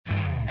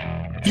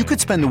You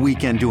could spend the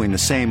weekend doing the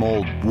same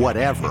old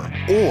whatever,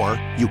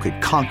 or you could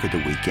conquer the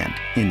weekend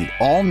in the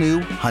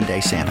all-new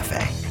Hyundai Santa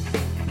Fe.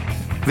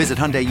 Visit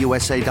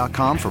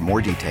HyundaiUSA.com for more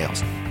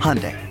details.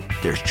 Hyundai,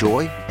 there's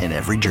joy in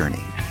every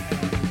journey.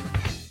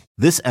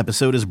 This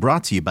episode is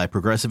brought to you by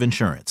Progressive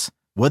Insurance.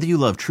 Whether you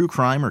love true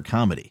crime or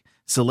comedy,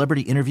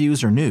 celebrity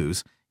interviews or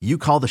news, you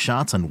call the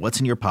shots on what's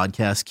in your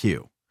podcast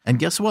queue. And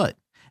guess what?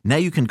 Now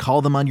you can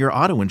call them on your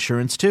auto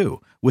insurance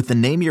too with the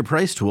Name Your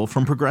Price tool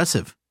from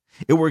Progressive.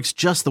 It works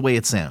just the way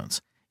it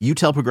sounds. You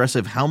tell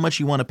Progressive how much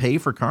you want to pay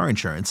for car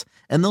insurance,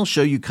 and they'll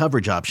show you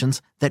coverage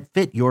options that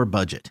fit your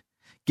budget.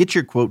 Get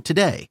your quote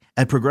today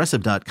at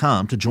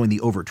Progressive.com to join the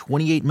over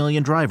 28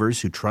 million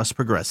drivers who trust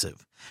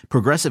Progressive.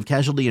 Progressive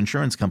Casualty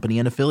Insurance Company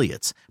and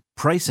Affiliates.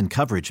 Price and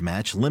coverage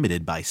match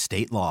limited by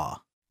state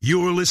law.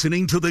 You're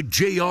listening to the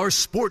JR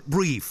Sport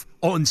Brief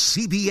on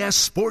CBS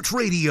Sports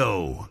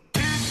Radio.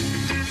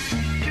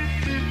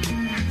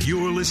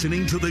 You're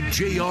listening to the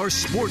JR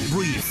Sport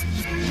Brief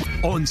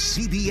on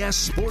CBS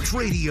Sports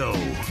Radio.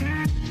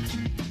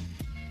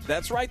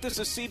 That's right, this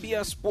is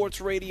CBS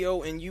Sports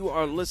Radio, and you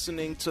are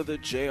listening to the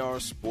JR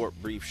Sport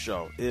Brief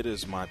Show. It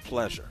is my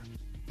pleasure.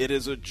 It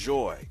is a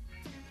joy.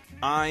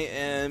 I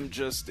am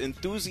just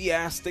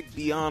enthusiastic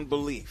beyond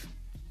belief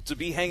to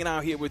be hanging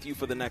out here with you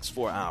for the next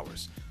 4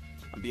 hours.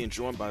 I'm being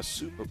joined by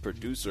super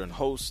producer and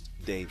host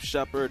Dave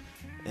Shepard,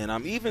 and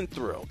I'm even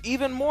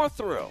more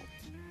thrilled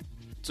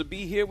to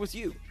be here with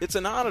you. It's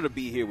an honor to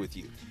be here with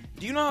you.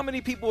 Do you know how many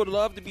people would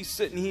love to be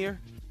sitting here?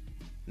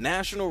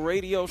 National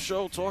radio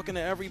show talking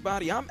to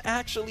everybody. I'm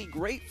actually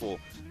grateful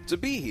to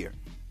be here.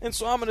 And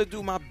so I'm going to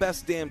do my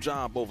best damn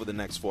job over the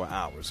next 4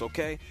 hours,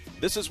 okay?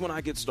 This is when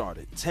I get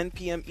started. 10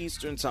 p.m.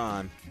 Eastern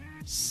Time,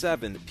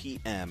 7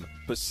 p.m.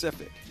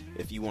 Pacific.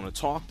 If you want to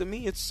talk to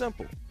me, it's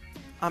simple.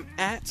 I'm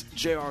at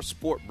JR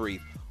Sport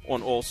Brief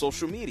on all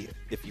social media.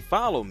 If you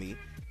follow me,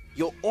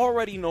 you'll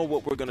already know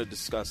what we're going to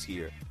discuss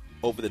here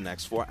over the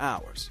next 4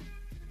 hours.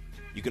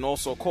 You can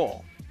also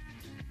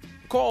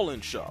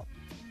call-in show.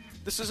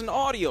 This is an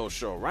audio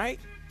show, right?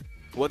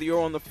 Whether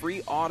you're on the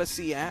free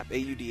Odyssey app,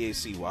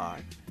 AUDACY,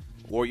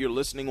 or you're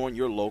listening on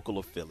your local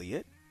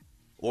affiliate,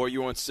 or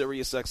you're on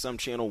Sirius XM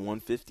channel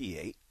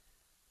 158,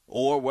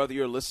 or whether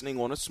you're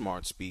listening on a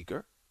smart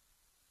speaker,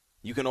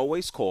 you can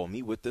always call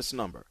me with this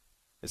number.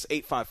 It's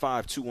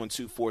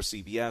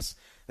 855-212-4CBS.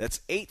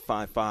 That's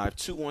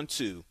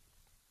 855-212-4CBS.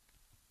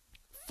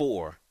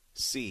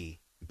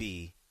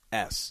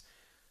 BS.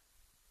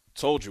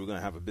 Told you we're going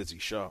to have a busy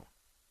show.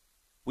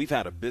 We've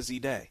had a busy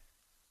day.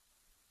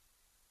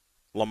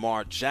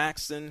 Lamar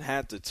Jackson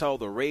had to tell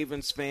the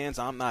Ravens fans,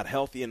 I'm not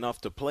healthy enough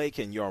to play.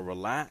 Can y'all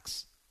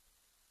relax?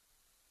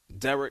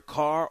 Derek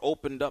Carr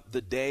opened up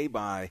the day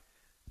by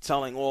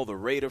telling all the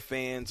Raider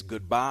fans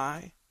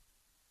goodbye.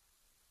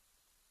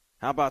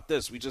 How about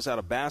this? We just had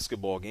a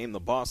basketball game. The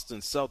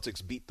Boston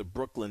Celtics beat the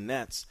Brooklyn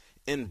Nets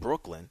in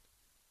Brooklyn.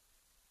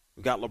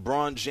 We got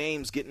LeBron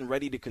James getting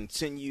ready to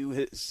continue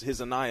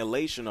his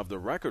annihilation of the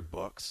record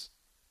books.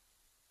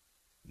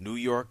 New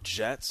York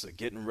Jets are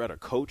getting rid of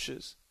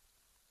coaches.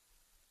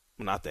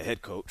 Well, not the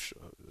head coach,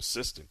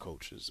 assistant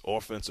coaches,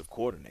 offensive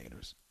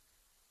coordinators.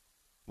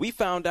 We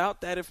found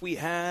out that if we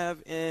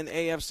have an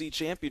AFC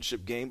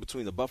championship game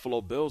between the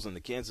Buffalo Bills and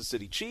the Kansas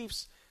City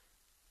Chiefs,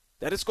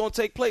 that it's going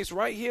to take place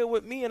right here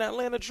with me in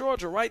Atlanta,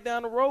 Georgia, right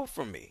down the road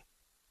from me.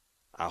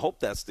 I hope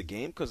that's the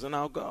game, because then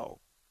I'll go.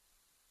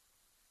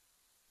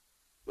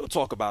 We'll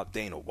talk about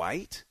Dana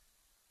White.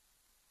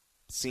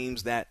 It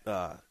seems that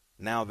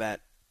now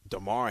that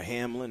Damar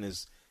Hamlin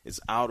is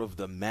out of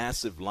the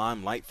massive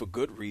limelight for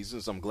good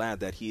reasons, I'm glad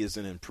that he is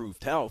in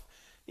improved health.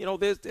 You know,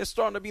 there's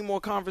starting to be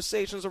more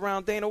conversations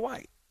around Dana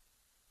White.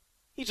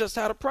 He just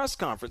had a press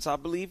conference, I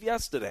believe,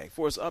 yesterday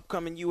for his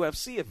upcoming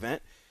UFC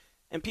event,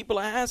 and people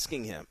are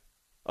asking him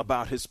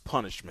about his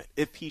punishment,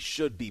 if he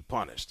should be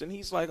punished. And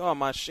he's like, oh,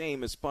 my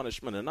shame is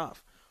punishment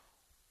enough.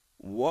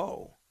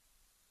 Whoa.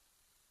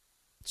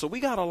 So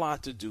we got a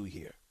lot to do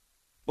here.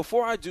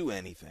 Before I do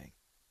anything,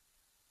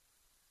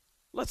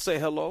 let's say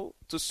hello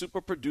to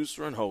super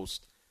producer and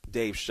host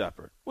Dave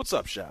Shepard. What's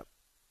up, Shep?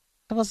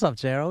 What's up,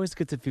 Jared? Always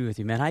good to be with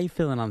you, man. How you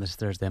feeling on this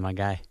Thursday, my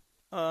guy?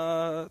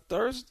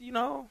 Thursday,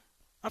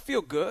 I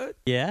feel good.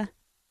 Yeah?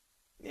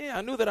 Yeah,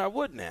 I knew that I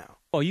would now.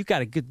 Oh, you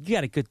got a good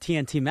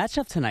TNT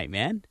matchup tonight,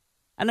 man.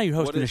 I know you're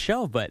hosting a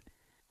show, but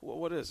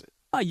what is it?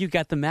 Oh, you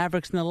got the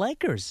Mavericks and the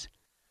Lakers.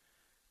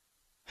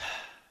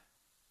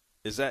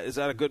 Is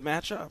that a good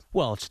matchup?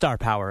 Well, it's star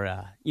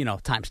power,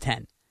 times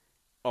 10.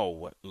 Oh,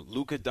 what?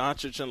 Luka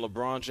Doncic and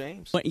LeBron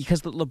James? But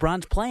because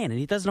LeBron's playing, and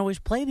he doesn't always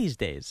play these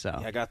days. So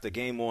yeah, I got the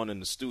game on in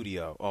the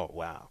studio. Oh,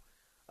 wow.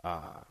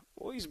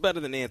 Well, he's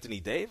better than Anthony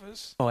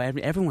Davis. Oh,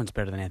 everyone's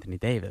better than Anthony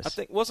Davis. I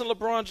think, wasn't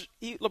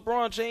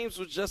LeBron James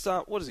was just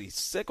out, what is he,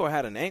 sick or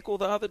had an ankle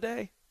the other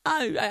day?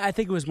 I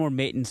think it was more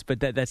maintenance,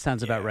 but that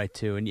sounds about right,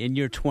 too. And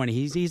you're 20.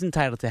 He's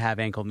entitled to have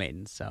ankle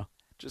maintenance. So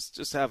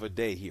Just have a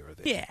day here or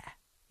there. Yeah.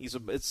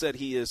 It said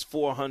he is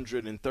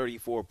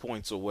 434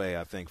 points away,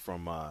 I think,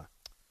 from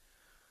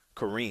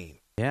Kareem.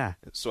 Yeah.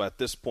 So at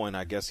this point,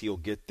 I guess he'll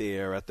get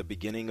there at the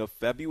beginning of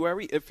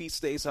February if he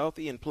stays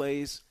healthy and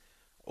plays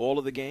all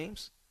of the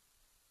games.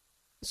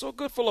 So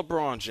good for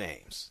LeBron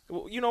James.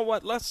 Well, you know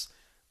what?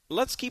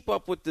 Let's keep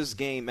up with this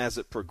game as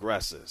it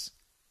progresses.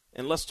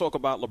 And let's talk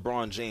about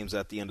LeBron James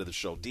at the end of the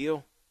show.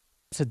 Deal?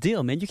 It's a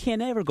deal, man. You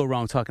can't ever go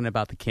wrong talking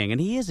about the king,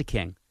 and he is a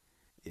king.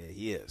 Yeah,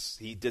 he is.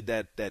 He did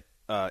that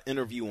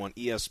interview on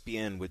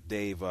ESPN with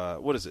Dave,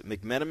 what is it,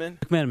 McMenamin?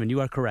 McMenamin,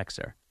 you are correct,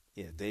 sir.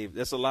 Yeah, Dave,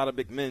 there's a lot of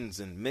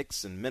McMins and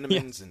Micks and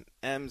Minimans and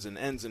M's and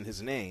N's in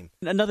his name.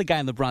 Another guy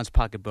in LeBron's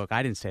pocketbook.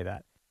 I didn't say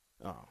that.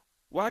 Oh.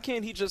 Why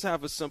can't he just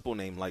have a simple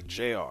name like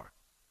JR?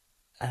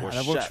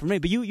 That works for me.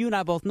 But you and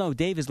I both know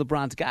Dave is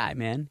LeBron's guy,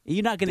 man.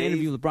 You're not going to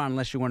interview LeBron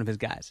unless you're one of his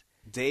guys.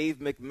 Dave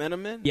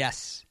McMenamin?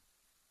 Yes.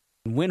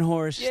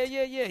 Windhorst.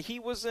 Yeah. He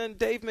was in.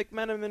 Dave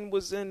McMenamin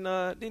was in.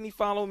 Didn't he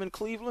follow him in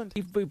Cleveland?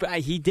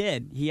 He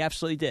did. He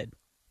absolutely did.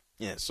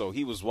 Yeah. So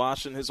he was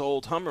washing his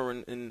old Hummer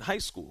in high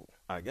school,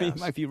 I guess. You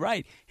might be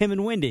right. Him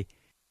and Wendy.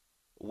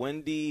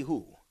 Wendy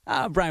who?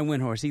 Brian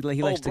Windhorst.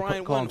 He likes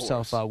to call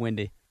himself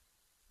Wendy.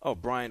 Oh,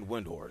 Brian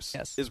Windhorst.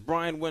 Yes. Is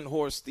Brian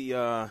Windhorst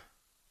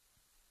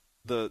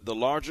the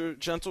larger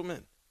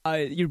gentleman?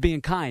 You're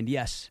being kind.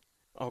 Yes.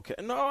 Okay.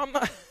 No, I'm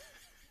not.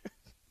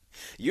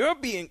 You're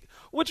being.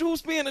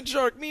 Who's being a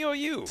jerk, me or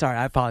you? Sorry,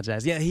 I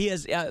apologize. Yeah, he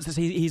is.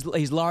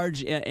 He's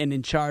large and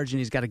in charge, and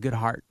he's got a good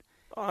heart.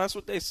 Oh, that's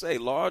what they say,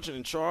 large and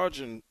in charge,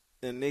 and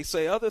they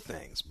say other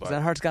things. But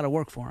that heart's got to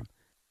work for him.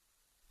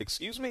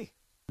 Excuse me?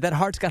 That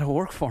heart's got to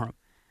work for him.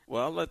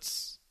 Well,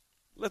 let's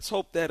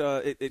hope that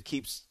it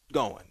keeps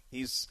going.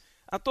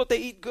 I thought they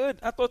eat good.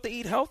 I thought they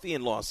eat healthy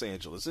in Los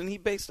Angeles. Isn't he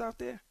based out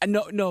there?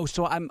 No.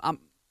 So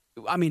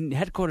I mean,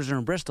 headquarters are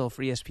in Bristol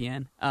for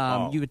ESPN.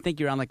 You would think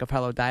you're on like a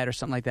Pello diet or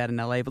something like that in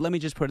LA, but let me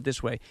just put it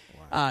this way: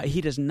 wow.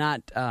 He does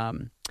not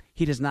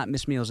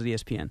miss meals at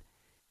ESPN.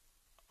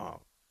 Oh,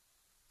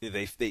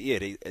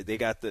 they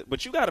got the,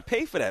 but you got to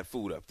pay for that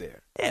food up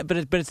there. Yeah,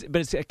 but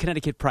it's a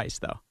Connecticut price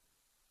though.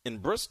 In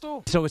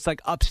Bristol, so it's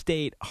like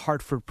upstate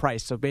Hartford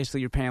price. So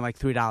basically, you're paying like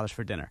 $3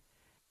 for dinner.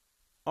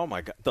 Oh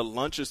my God, the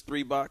lunch is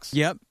 $3.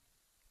 Yep.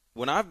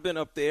 When I've been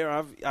up there,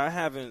 I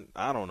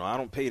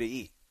don't pay to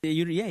eat.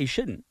 You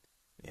shouldn't.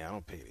 Yeah, I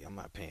don't pay. I'm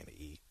not paying to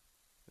eat.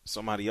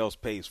 Somebody else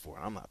pays for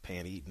it. I'm not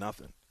paying to eat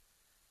nothing.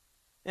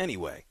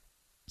 Anyway,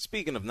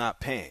 speaking of not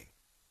paying,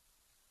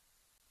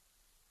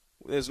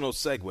 there's no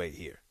segue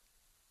here.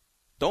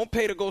 Don't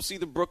pay to go see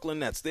the Brooklyn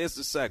Nets. There's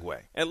the segue.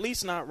 At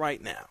least not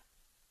right now.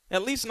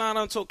 At least not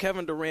until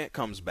Kevin Durant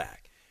comes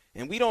back.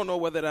 And we don't know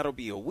whether that'll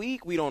be a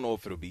week. We don't know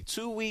if it'll be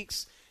 2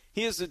 weeks.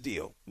 Here's the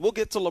deal. We'll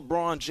get to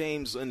LeBron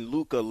James and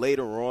Luka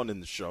later on in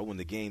the show when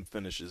the game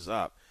finishes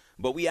up.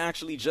 But we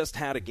actually just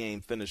had a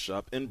game finish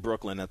up in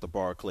Brooklyn at the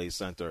Barclays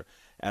Center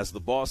as the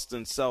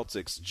Boston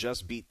Celtics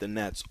just beat the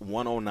Nets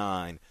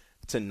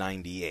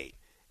 109-98.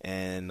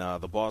 And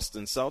the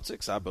Boston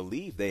Celtics, I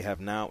believe they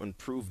have now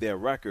improved their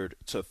record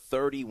to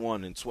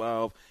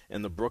 31-12,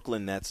 and the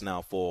Brooklyn Nets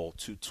now fall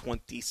to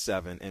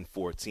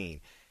 27-14.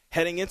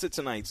 Heading into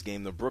tonight's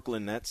game, the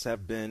Brooklyn Nets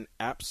have been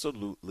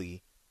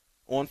absolutely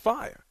on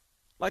fire.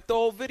 Like the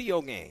old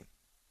video game,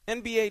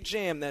 NBA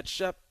Jam that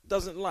Shep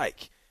doesn't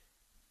like.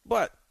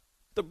 But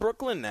the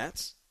Brooklyn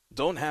Nets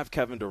don't have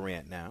Kevin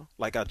Durant now.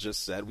 Like I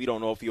just said, we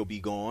don't know if he'll be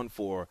gone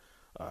for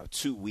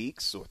 2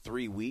 weeks or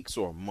 3 weeks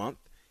or a month.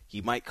 He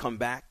might come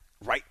back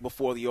right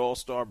before the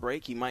All-Star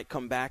break. He might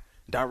come back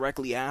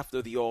directly after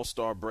the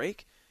All-Star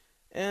break.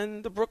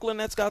 And the Brooklyn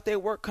Nets got their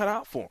work cut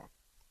out for them.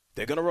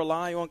 They're going to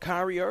rely on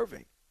Kyrie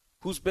Irving,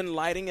 who's been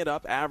lighting it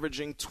up,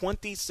 averaging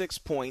 26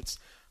 points,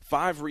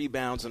 5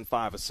 rebounds, and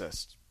 5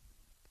 assists.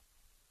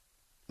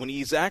 When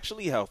he's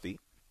actually healthy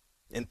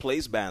and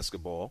plays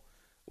basketball,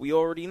 we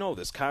already know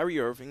this. Kyrie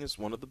Irving is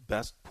one of the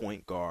best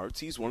point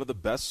guards. He's one of the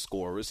best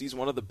scorers. He's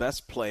one of the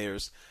best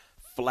players,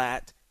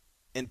 flat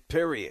and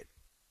period.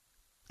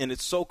 And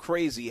it's so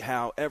crazy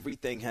how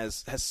everything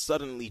has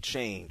suddenly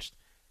changed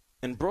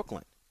in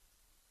Brooklyn.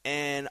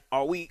 And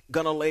are we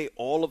going to lay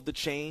all of the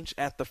change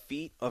at the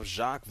feet of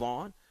Jacques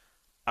Vaughn?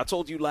 I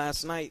told you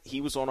last night he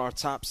was on our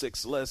top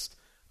 6 list,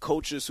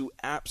 coaches who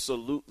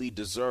absolutely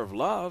deserve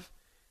love.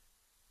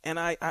 And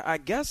I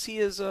guess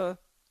he's a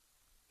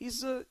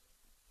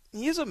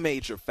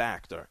major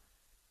factor.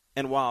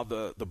 And while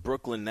the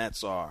Brooklyn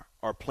Nets are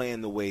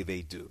playing the way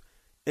they do,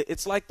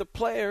 it's like the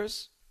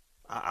players,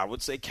 I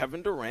would say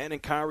Kevin Durant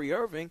and Kyrie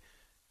Irving,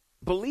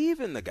 believe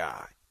in the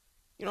guy.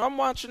 You know, I'm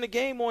watching the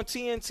game on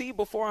TNT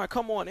before I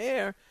come on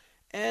air,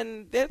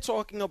 and they're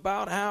talking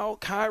about how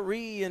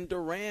Kyrie and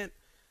Durant,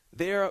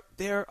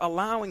 they're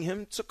allowing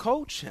him to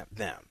coach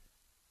them.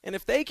 And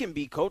if they can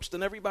be coached,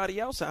 then everybody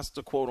else has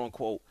to,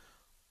 quote-unquote,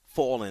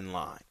 fall in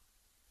line.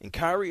 And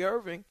Kyrie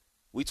Irving,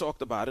 we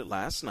talked about it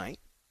last night.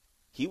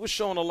 He was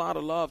showing a lot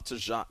of love to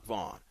Jacques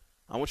Vaughn.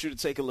 I want you to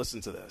take a listen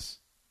to this.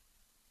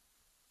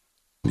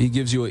 He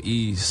gives you an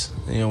ease.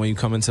 You know, when you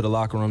come into the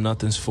locker room,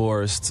 nothing's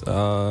forced.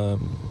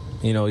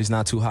 You know, he's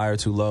not too high or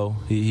too low.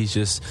 He's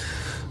just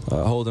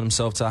holding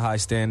himself to a high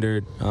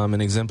standard and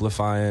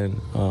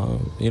exemplifying,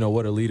 you know,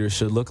 what a leader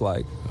should look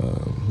like.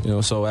 You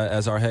So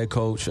as our head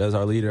coach, as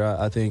our leader,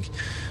 I think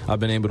I've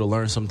been able to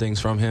learn some things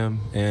from him,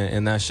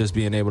 and that's just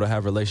being able to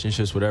have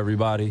relationships with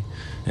everybody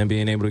and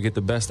being able to get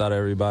the best out of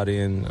everybody.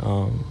 And,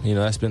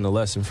 that's been the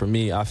lesson for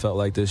me. I felt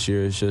like this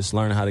year is just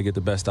learning how to get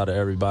the best out of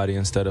everybody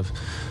instead of,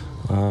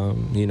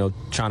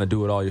 trying to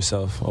do it all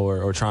yourself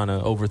or trying to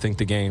overthink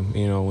the game.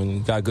 When you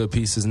got good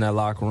pieces in that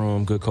locker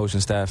room, good coaching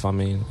staff,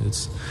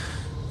 it's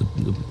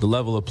the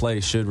level of play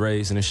should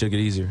raise and it should get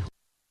easier.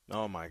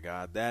 Oh, my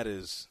God, that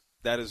is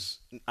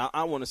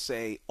I want to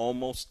say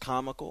almost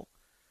comical,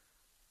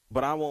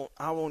 but I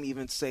won't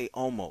even say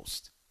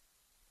almost.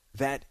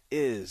 That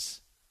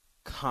is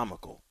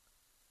comical.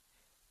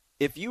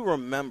 If you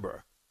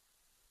remember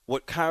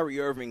what Kyrie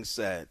Irving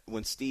said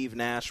when Steve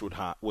Nash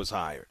was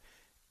hired,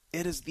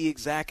 it is the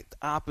exact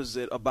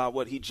opposite about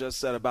what he just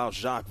said about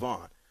Jacques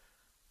Vaughn.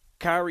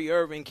 Kyrie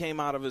Irving came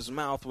out of his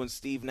mouth when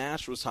Steve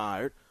Nash was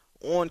hired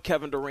on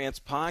Kevin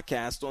Durant's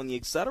podcast, on the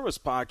Etceteras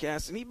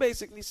podcast, and he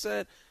basically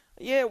said,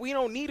 yeah, we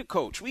don't need a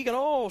coach. We can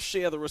all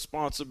share the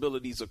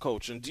responsibilities of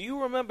coaching. Do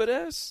you remember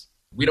this?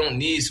 We don't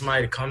need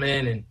somebody to come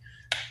in and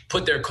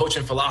put their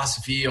coaching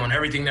philosophy on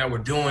everything that we're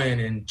doing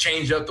and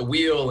change up the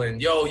wheel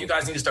and, you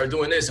guys need to start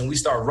doing this. And we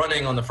start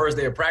running on the first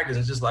day of practice.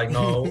 It's just like,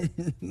 no,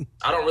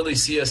 I don't really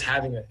see us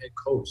having a head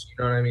coach.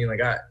 You know what I mean? Like,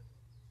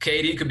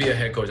 KD could be a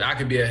head coach. I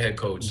could be a head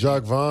coach.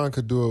 Jacques Vaughn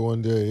could do it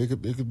one day.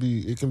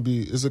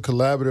 It's a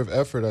collaborative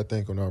effort, I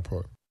think, on our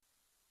part.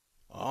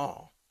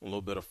 Oh, a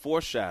little bit of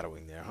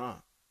foreshadowing there, huh?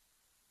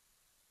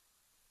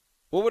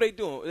 What were they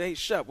doing? Hey,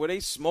 Shep, were they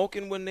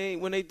smoking when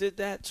they did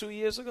that 2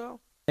 years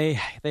ago?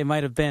 They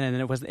might have been,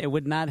 and it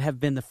would not have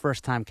been the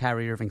first time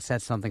Kyrie Irving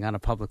said something on a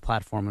public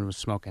platform and was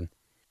smoking.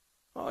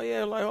 Oh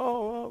yeah,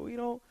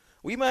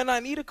 we might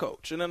not need a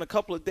coach. And then a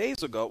couple of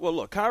days ago, well,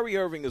 look, Kyrie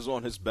Irving is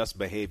on his best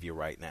behavior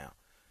right now.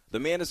 The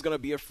man is going to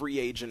be a free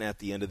agent at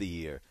the end of the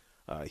year.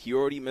 He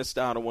already missed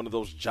out on one of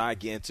those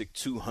gigantic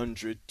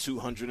 $200,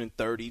 $230,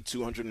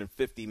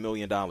 $250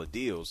 million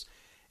deals,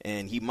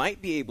 and he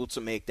might be able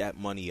to make that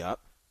money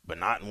up, but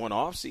not in one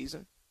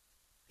offseason.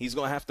 He's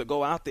going to have to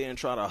go out there and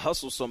try to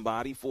hustle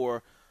somebody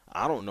for,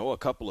 I don't know, a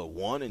couple of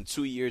 1- and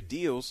 2-year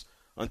deals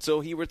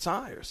until he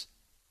retires.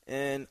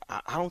 And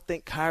I don't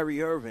think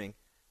Kyrie Irving,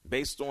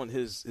 based on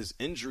his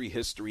injury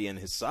history and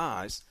his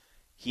size,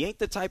 he ain't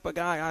the type of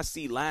guy I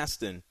see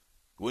lasting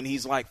when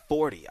he's like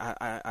 40.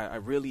 I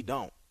really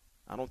don't.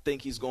 I don't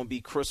think he's going to be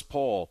Chris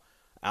Paul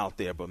out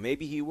there, but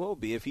maybe he will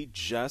be if he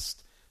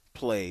just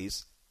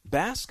plays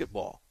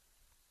basketball.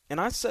 And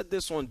I said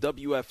this on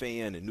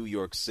WFAN in New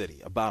York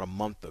City about a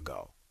month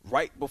ago,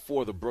 right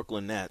before the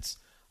Brooklyn Nets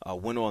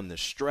went on the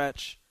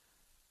stretch,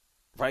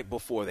 right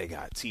before they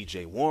got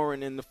T.J.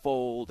 Warren in the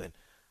fold. And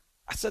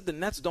I said the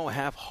Nets don't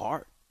have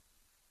heart.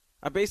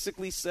 I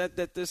basically said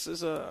that this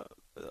is a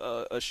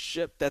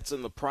ship that's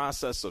in the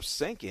process of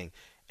sinking,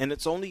 and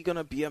it's only going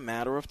to be a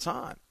matter of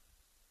time.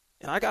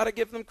 And I got to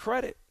give them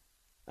credit.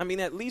 I mean,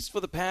 at least for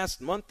the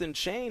past month and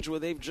change where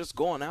they've just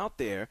gone out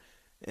there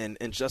and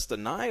just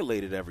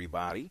annihilated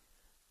everybody,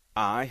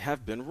 I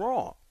have been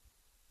wrong.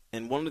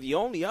 And one of the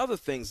only other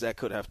things that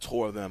could have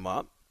tore them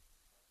up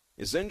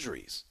is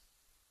injuries.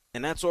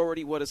 And that's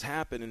already what has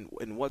happened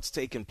and what's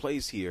taken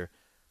place here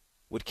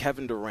with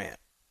Kevin Durant.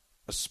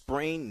 A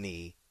sprained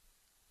knee.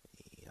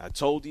 I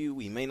told you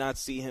we may not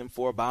see him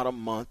for about a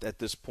month at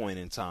this point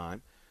in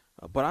time.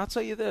 But I'll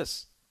tell you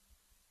this.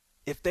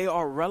 If they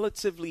are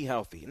relatively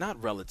healthy,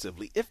 not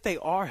relatively, if they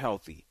are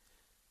healthy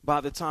by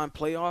the time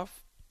playoff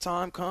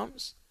time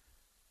comes,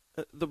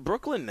 the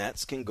Brooklyn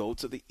Nets can go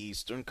to the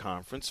Eastern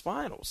Conference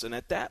Finals. And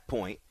at that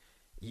point,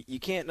 you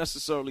can't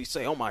necessarily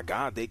say, oh, my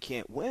God, they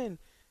can't win.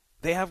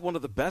 They have one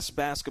of the best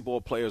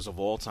basketball players of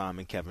all time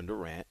in Kevin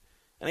Durant.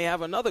 And they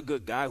have another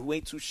good guy who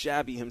ain't too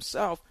shabby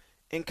himself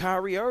in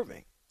Kyrie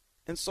Irving.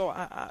 And so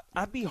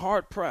I'd be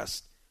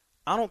hard-pressed.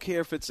 I don't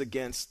care if it's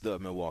against the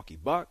Milwaukee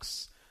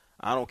Bucks.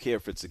 I don't care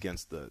if it's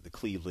against the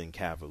Cleveland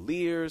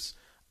Cavaliers.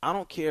 I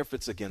don't care if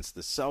it's against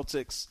the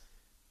Celtics.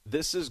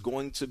 This is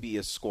going to be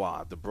a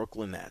squad, the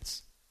Brooklyn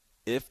Nets,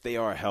 if they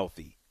are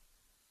healthy,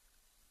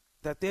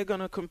 that they're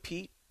going to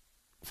compete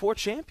for a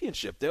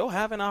championship. They'll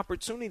have an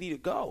opportunity to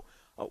go.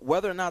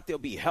 Whether or not they'll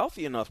be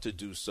healthy enough to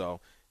do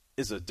so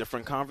is a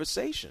different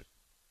conversation.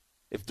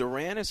 If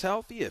Durant is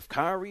healthy, if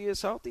Kyrie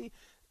is healthy,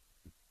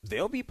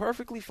 they'll be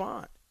perfectly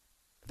fine.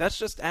 That's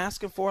just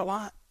asking for a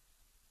lot.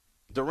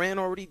 Durant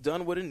already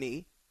done with a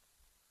knee.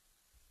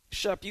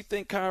 Shep, you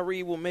think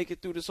Kyrie will make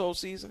it through this whole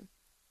season?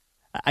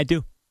 I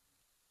do.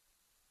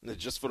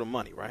 Just for the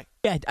money, right?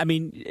 Yeah, I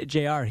mean,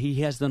 JR,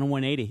 he has done a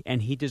 180,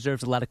 and he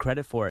deserves a lot of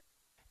credit for it.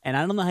 And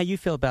I don't know how you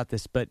feel about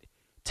this, but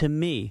to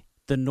me,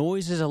 the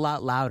noise is a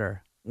lot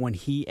louder when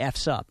he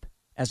F's up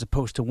as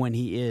opposed to when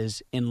he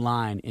is in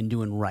line and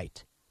doing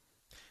right.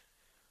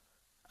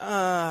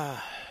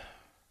 Well,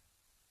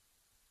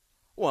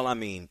 I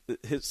mean,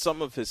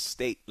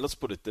 let's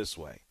put it this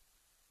way.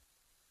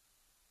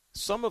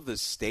 Some of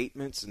his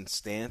statements and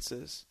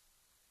stances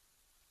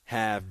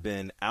have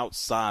been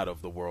outside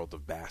of the world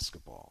of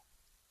basketball.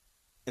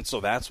 And so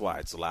that's why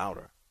it's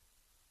louder.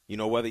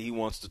 whether he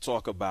wants to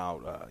talk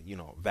about,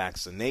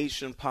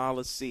 vaccination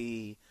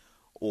policy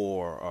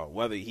or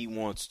whether he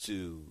wants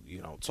to,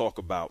 talk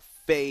about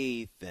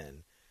faith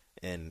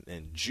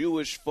and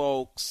Jewish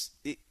folks.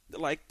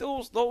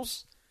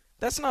 Those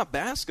that's not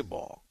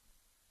basketball.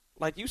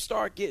 Like, you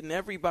start getting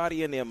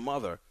everybody and their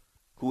mother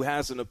who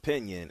has an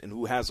opinion and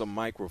who has a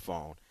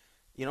microphone.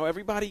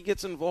 Everybody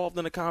gets involved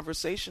in a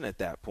conversation at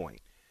that point.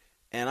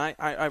 And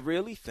I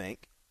really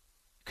think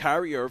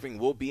Kyrie Irving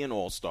will be an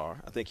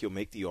all-star. I think he'll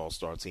make the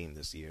all-star team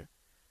this year.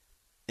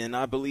 And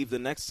I believe the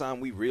next time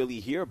we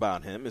really hear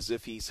about him is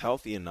if he's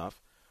healthy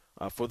enough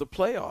for the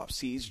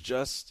playoffs.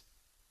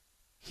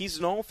 He's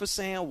known for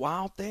saying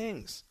wild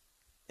things.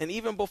 And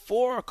even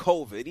before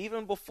COVID,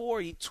 even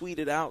before he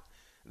tweeted out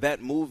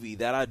that movie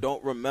that I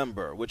don't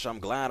remember, which I'm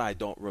glad I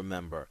don't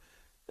remember,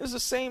 there's the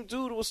same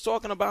dude who was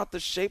talking about the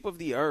shape of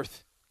the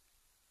earth.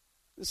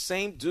 The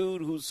same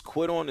dude who's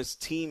quit on his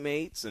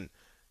teammates and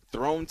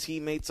thrown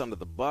teammates under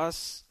the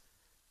bus.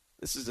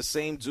 This is the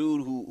same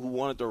dude who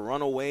wanted to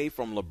run away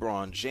from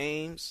LeBron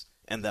James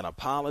and then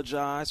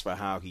apologize for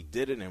how he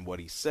did it and what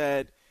he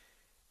said.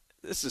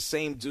 This is the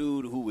same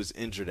dude who was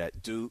injured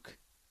at Duke.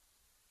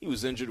 He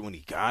was injured when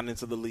he got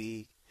into the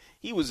league.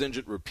 He was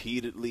injured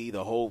repeatedly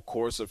the whole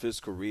course of his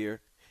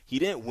career. He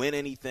didn't win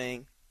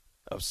anything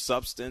of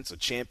substance, a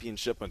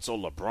championship, until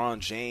LeBron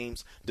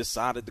James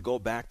decided to go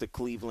back to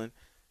Cleveland.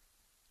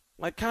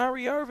 Like,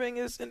 Kyrie Irving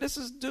is, and this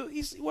is, dude,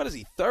 what is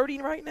he, 30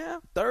 right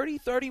now? 30,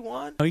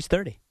 31? Oh, he's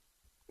 30.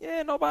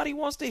 Yeah, nobody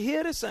wants to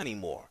hear this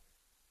anymore.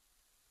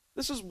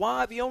 This is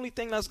why the only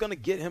thing that's going to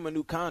get him a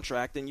new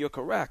contract, and you're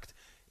correct,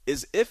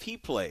 is if he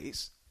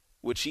plays,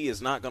 which he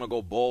is not going to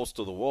go balls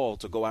to the wall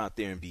to go out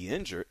there and be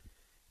injured,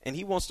 and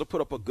he wants to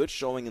put up a good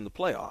showing in the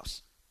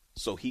playoffs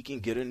so he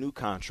can get a new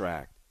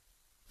contract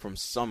from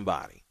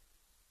somebody.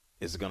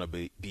 Is it going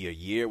to be a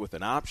year with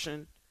an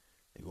option?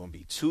 Is it going to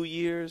be 2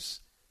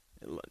 years?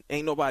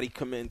 Ain't nobody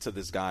committing to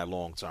this guy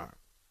long term,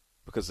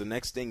 because the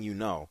next thing you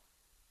know,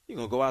 you're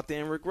going to go out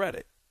there and regret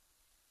it.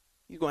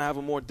 You're going to have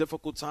a more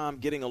difficult time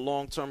getting a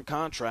long-term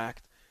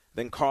contract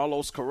than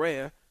Carlos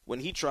Correa when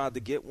he tried to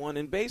get one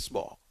in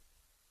baseball.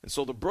 And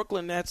so the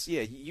Brooklyn Nets,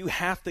 you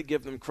have to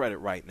give them credit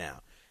right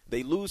now.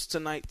 They lose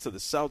tonight to the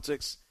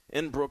Celtics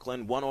in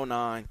Brooklyn,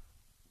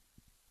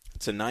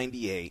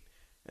 109-98.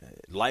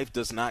 Life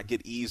does not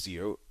get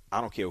easier. I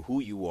don't care who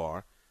you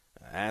are.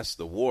 Ask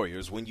the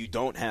Warriors when you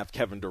don't have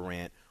Kevin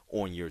Durant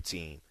on your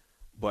team.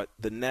 But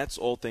the Nets,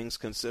 all things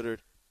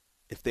considered,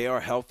 if they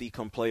are healthy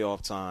come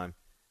playoff time,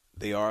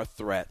 they are a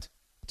threat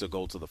to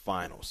go to the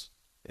finals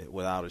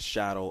without a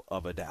shadow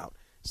of a doubt.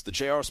 It's the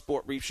JR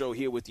Sport Brief Show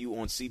here with you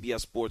on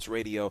CBS Sports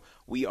Radio.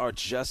 We are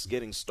just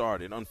getting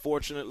started.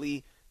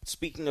 Unfortunately,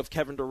 speaking of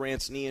Kevin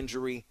Durant's knee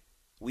injury,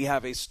 we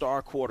have a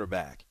star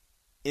quarterback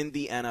in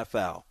the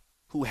NFL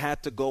who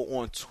had to go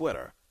on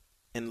Twitter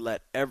and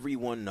let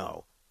everyone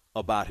know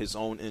about his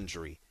own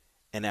injury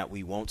and that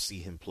we won't see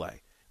him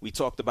play. We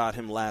talked about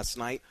him last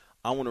night.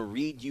 I want to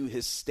read you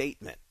his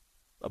statement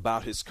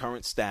about his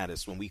current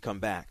status when we come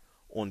back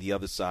on the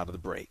other side of the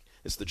break.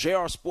 It's the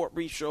JR Sport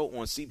Brief Show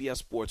on CBS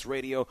Sports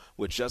Radio.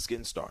 We're just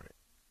getting started.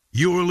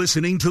 You're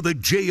listening to the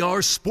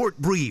JR Sport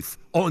Brief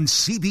on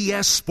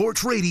CBS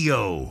Sports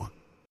Radio.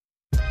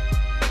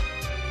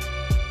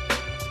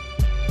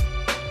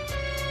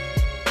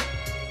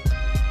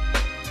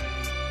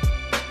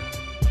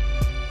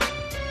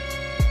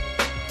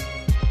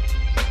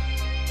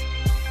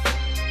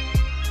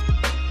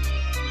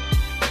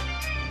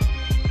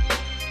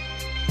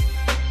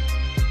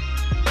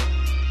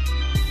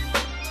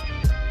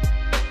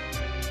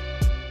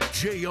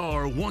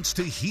 JR wants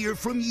to hear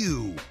from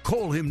you.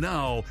 Call him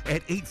now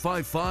at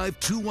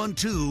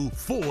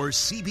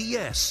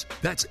 855-212-4CBS.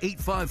 That's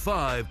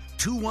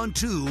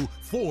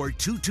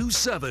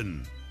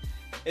 855-212-4227.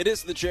 It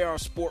is the JR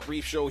Sport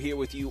Brief Show here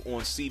with you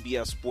on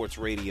CBS Sports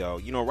Radio.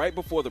 Right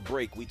before the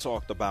break, we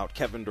talked about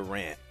Kevin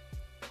Durant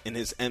and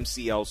his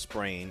MCL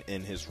sprain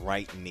in his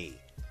right knee.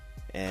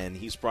 And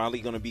he's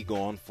probably going to be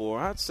gone for,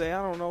 I'd say,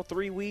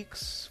 3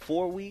 weeks,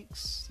 4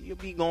 weeks. He'll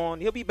be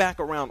gone. He'll be back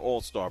around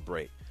All-Star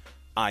break,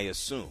 I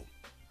assume.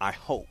 I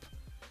hope.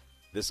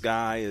 This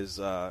guy is,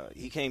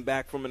 he came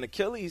back from an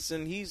Achilles,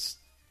 and he's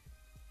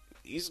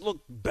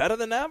looked better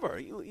than ever.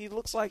 He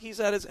looks like he's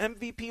at his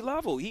MVP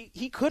level.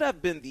 He could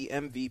have been the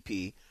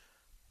MVP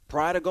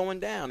prior to going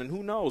down, and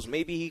who knows,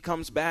 maybe he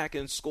comes back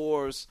and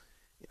scores,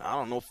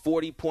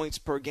 40 points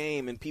per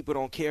game, and people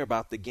don't care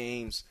about the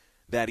games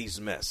that he's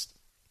missed.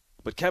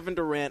 But Kevin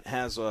Durant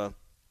has a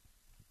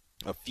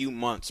few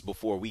months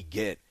before we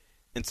get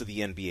into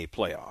the NBA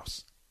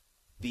playoffs.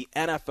 The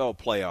NFL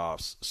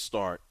playoffs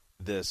start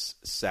this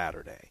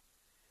Saturday.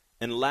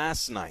 And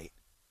last night,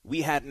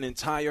 we had an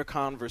entire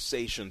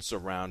conversation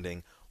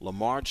surrounding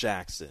Lamar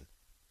Jackson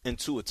and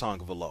Tua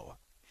Tagovailoa.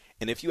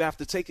 And if you have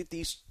to take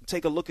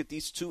a look at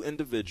these two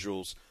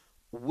individuals,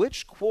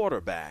 which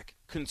quarterback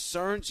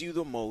concerns you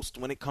the most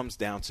when it comes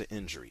down to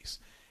injuries?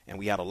 And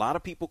we had a lot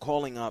of people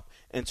calling up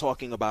and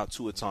talking about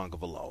Tua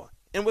Tagovailoa,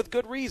 and with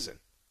good reason.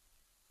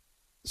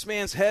 This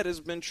man's head has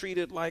been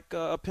treated like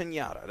a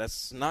piñata.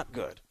 That's not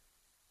good.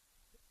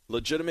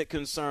 legitimate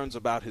concerns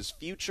about his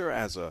future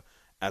as a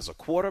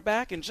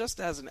quarterback and just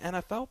as an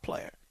NFL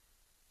player.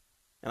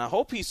 And I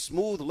hope he's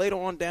smooth later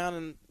on down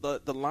in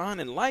the line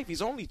in life.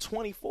 He's only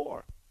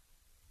 24.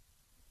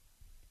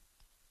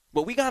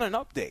 But we got an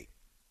update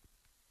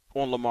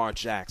on Lamar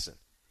Jackson.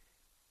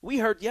 We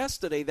heard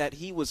yesterday that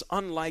he was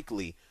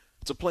unlikely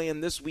to play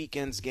in this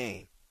weekend's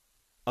game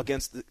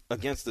against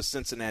the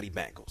Cincinnati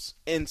Bengals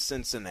in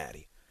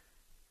Cincinnati.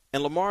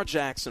 And Lamar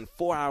Jackson,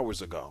 4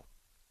 hours ago,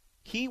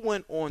 he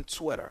went on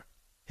Twitter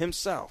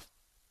himself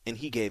and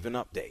he gave an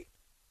update.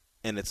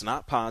 And it's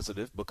not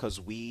positive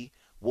because we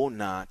will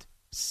not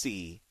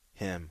see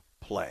him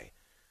play.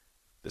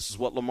 This is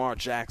what Lamar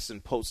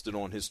Jackson posted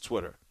on his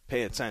Twitter.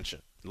 Pay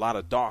attention. A lot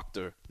of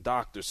doctor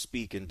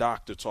speak and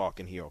doctor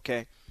talking here,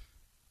 okay?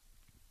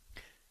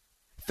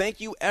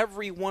 Thank you,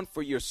 everyone,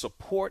 for your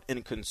support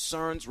and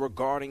concerns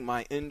regarding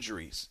my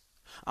injuries.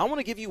 I want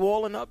to give you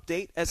all an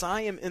update as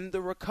I am in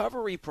the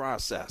recovery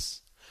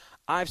process.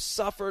 I've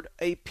suffered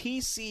a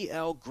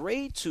PCL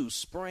grade 2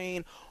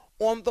 sprain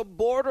on the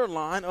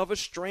borderline of a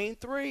strain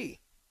 3.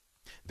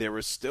 There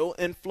is still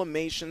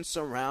inflammation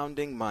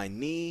surrounding my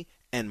knee,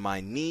 and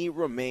my knee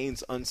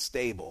remains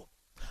unstable.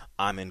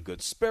 I'm in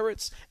good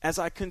spirits as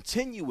I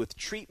continue with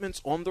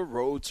treatments on the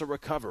road to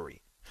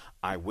recovery.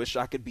 I wish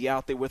I could be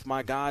out there with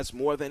my guys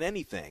more than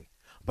anything,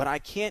 but I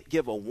can't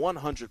give a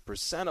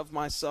 100% of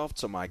myself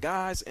to my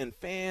guys and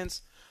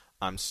fans.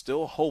 I'm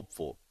still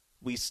hopeful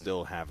we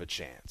still have a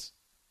chance.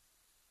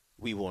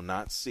 We will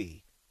not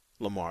see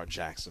Lamar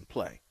Jackson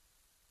play.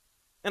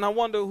 And I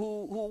wonder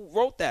who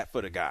wrote that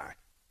for the guy.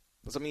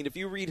 Because, I mean, if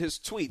you read his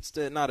tweets,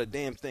 there's not a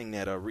damn thing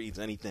that reads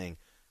anything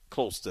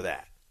close to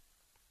that.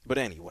 But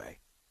anyway,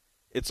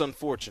 it's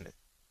unfortunate.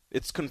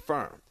 It's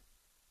confirmed.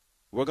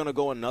 We're going to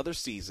go another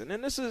season.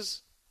 And this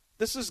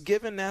is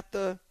given that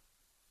the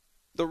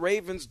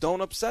Ravens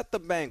don't upset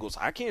the Bengals.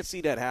 I can't see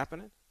that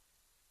happening.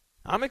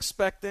 I'm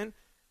expecting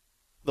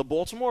the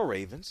Baltimore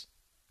Ravens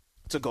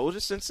to go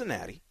to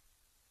Cincinnati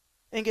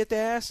and get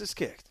their asses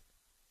kicked.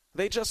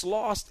 They just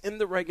lost in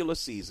the regular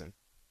season,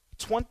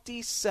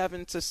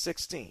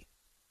 27-16.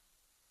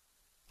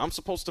 I'm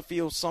supposed to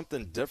feel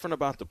something different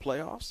about the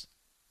playoffs?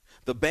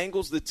 The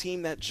Bengals, the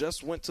team that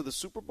just went to the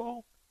Super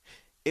Bowl?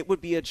 It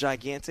would be a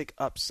gigantic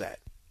upset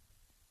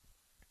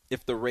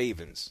if the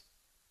Ravens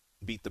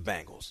beat the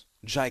Bengals.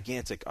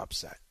 Gigantic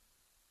upset.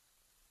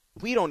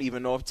 We don't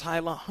even know if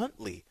Tyler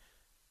Huntley,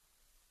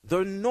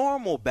 the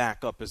normal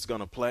backup, is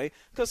going to play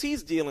because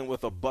he's dealing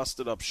with a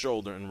busted up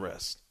shoulder and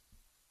wrist.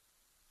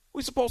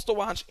 We're supposed to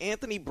watch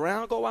Anthony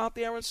Brown go out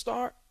there and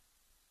start?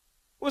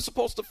 We're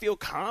supposed to feel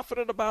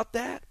confident about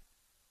that?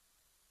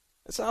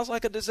 It sounds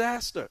like a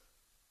disaster.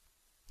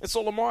 And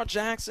so Lamar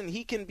Jackson,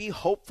 he can be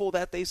hopeful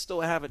that they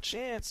still have a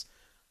chance.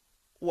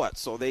 What,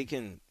 so they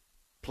can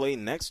play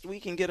next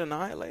week and get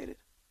annihilated?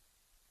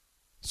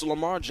 So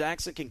Lamar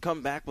Jackson can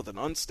come back with an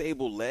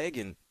unstable leg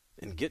and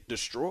get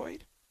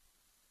destroyed?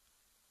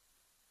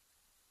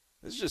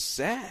 It's just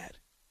sad.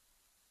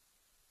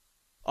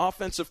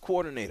 Offensive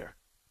coordinator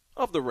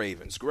of the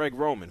Ravens, Greg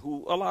Roman,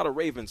 who a lot of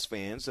Ravens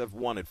fans have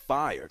wanted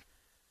fired.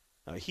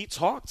 He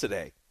talked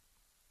today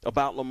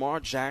about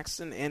Lamar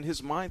Jackson and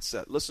his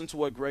mindset. Listen to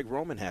what Greg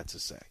Roman had to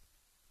say.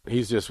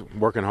 He's just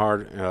working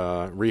hard,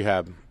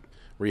 rehabbing,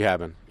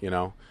 you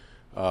know.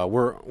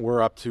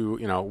 We're up to,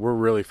 you know, we're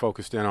really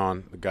focused in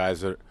on the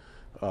guys that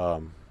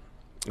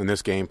in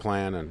this game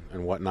plan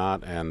and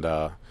whatnot. And,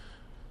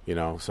 you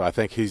know, so I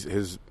think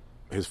his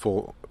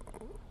full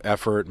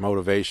effort,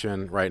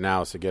 motivation right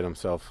now is to get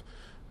himself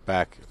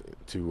back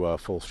to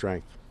full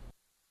strength.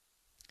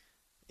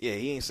 Yeah,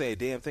 he ain't say a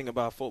damn thing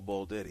about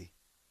football, did he?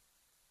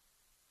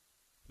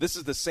 This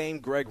is the same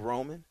Greg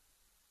Roman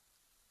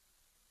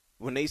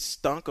when they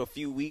stunk a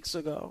few weeks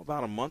ago,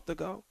 about a month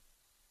ago.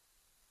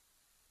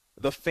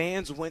 The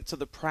fans went to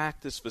the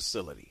practice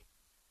facility.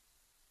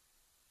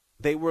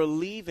 They were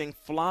leaving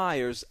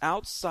flyers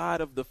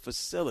outside of the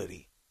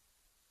facility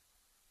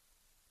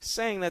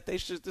saying that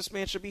this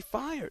man should be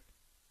fired.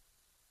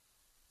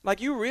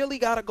 Like, you really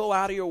got to go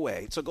out of your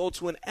way to go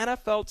to an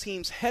NFL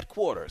team's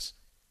headquarters,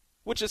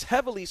 which is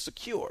heavily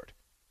secured,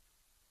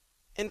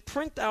 and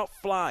print out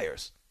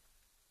flyers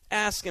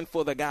asking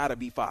for the guy to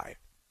be fired.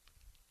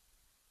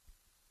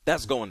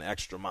 That's going the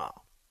extra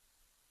mile.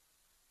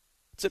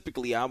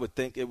 Typically, I would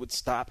think it would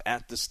stop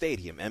at the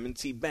stadium,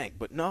 M&T Bank,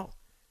 but no.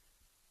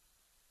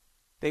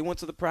 They went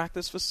to the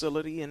practice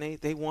facility and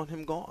they want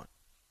him gone.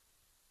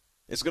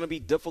 It's going to be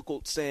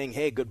difficult saying,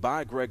 hey,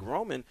 goodbye, Greg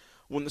Roman,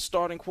 when the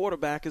starting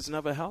quarterback is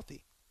never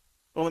healthy.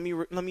 Well, let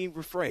me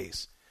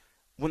rephrase.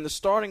 When the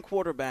starting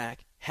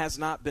quarterback has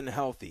not been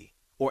healthy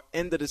or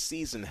ended the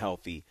season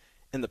healthy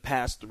in the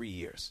past 3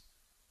 years.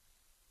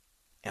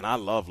 And I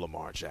love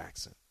Lamar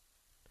Jackson.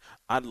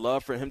 I'd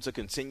love for him to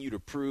continue to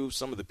prove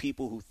some of the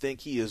people who think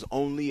he is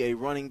only a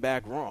running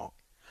back wrong.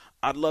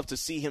 I'd love to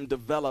see him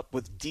develop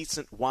with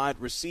decent wide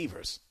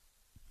receivers.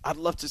 I'd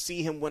love to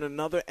see him win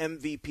another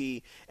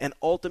MVP and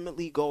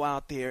ultimately go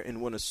out there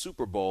and win a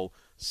Super Bowl,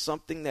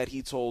 something that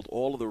he told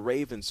all of the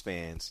Ravens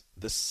fans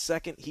the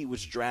second he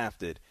was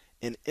drafted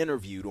and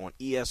interviewed on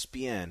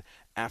ESPN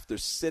after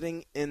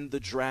sitting in the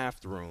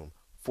draft room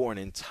for an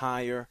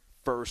entire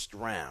first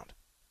round.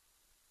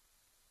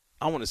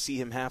 I want to see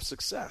him have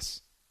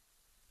success.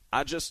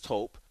 I just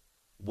hope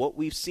what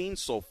we've seen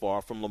so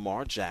far from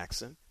Lamar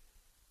Jackson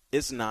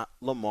is not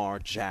Lamar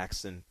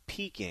Jackson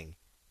peaking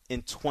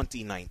in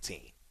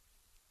 2019.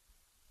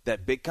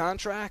 That big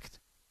contract,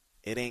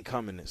 it ain't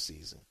coming this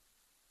season.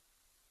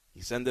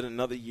 He's ended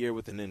another year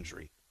with an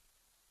injury.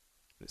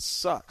 It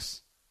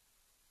sucks.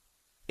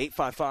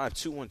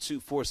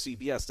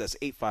 855-212-4CBS. That's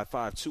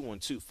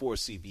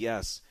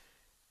 855-212-4CBS.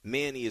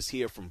 Manny is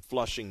here from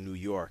Flushing, New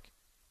York.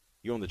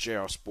 You're on the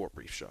JR Sport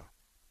Brief Show.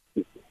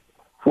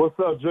 What's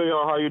up,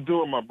 JR? How you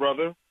doing, my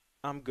brother?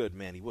 I'm good,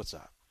 Manny. What's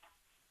up?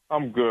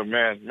 I'm good,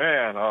 man.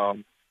 Man,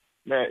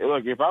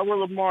 look, if I were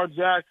Lamar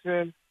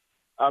Jackson,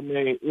 I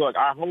mean, look,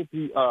 I hope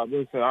he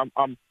listen,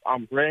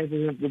 I'm praying for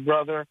him, the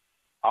brother.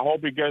 I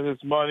hope he gets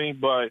his money,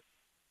 but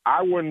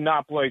I would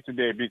not play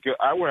today because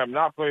I would have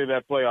not played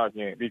that playoff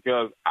game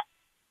because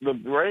the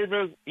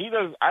Ravens,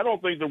 I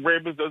don't think the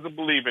Ravens doesn't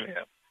believe in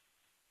him.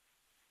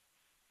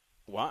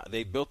 Why?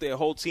 They built their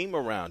whole team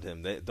around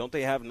him. Don't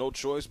they have no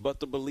choice but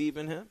to believe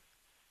in him?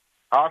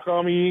 How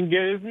come he didn't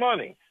get his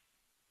money?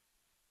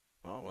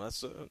 Oh, well,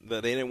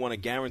 they didn't want to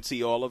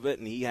guarantee all of it,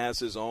 and he has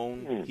his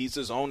own. He's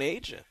his own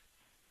agent.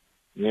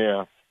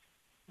 Yeah,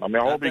 I mean,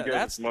 I hope he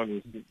gets his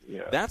money.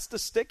 Yeah, that's the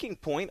sticking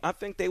point. I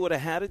think they would have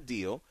had a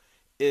deal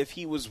if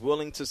he was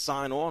willing to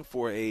sign on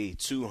for a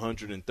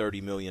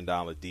 $230 million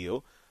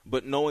deal.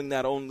 But knowing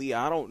that only,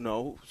 I don't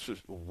know,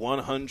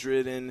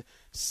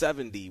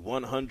 170,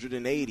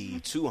 180,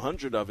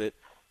 200 of it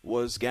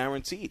was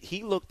guaranteed.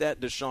 He looked at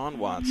Deshaun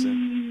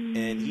Watson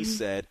and he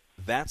said,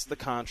 that's the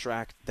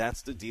contract,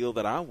 that's the deal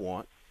that I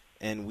want.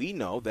 And we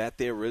know that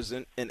there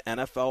isn't an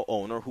NFL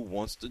owner who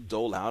wants to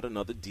dole out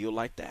another deal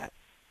like that.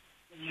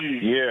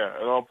 Yeah,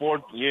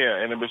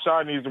 and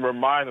Deshaun needs to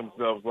remind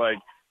himself, like,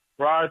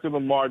 prior to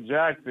Lamar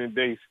Jackson,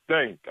 they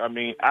stink. I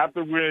mean,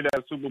 after winning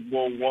that Super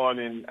Bowl one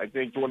in, I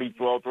think,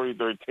 2012,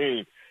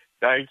 2013,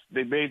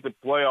 they made the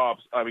playoffs.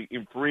 I mean,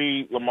 in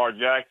pre-Lamar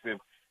Jackson,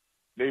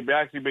 they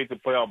actually made the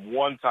playoff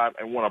one time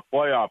and won a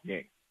playoff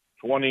game,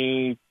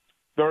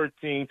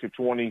 2013 to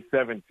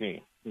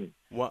 2017.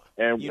 Well,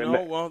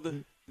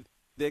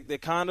 they're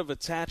kind of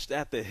attached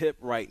at the hip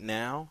right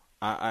now.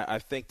 I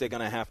think they're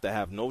going to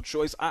have no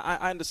choice.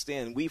 I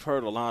understand. We've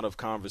heard a lot of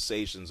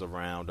conversations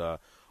around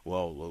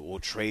we'll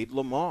trade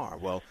Lamar.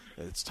 Well,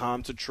 it's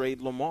time to trade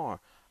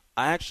Lamar.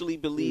 I actually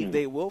believe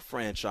they will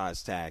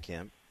franchise tag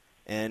him,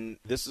 and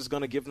this is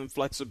going to give them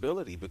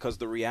flexibility because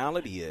the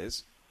reality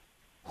is,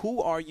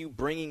 who are you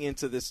bringing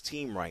into this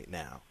team right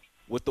now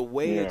with the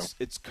way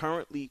it's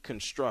currently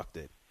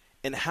constructed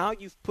and how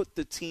you've put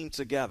the team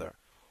together?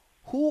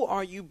 Who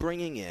are you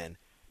bringing in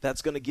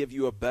that's going to give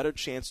you a better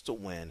chance to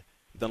win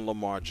than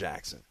Lamar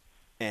Jackson?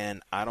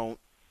 And I don't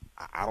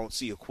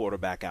see a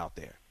quarterback out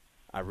there.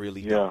 I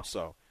really don't.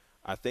 So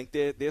I think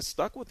they're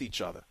stuck with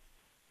each other.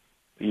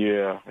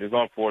 Yeah, it's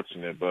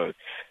unfortunate, but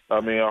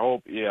I mean,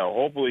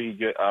 hopefully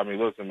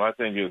listen, my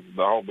thing is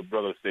I hope the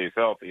brother stays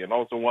healthy. And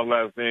also one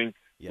last thing,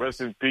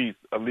 rest in peace,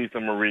 Lisa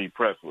Marie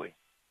Presley.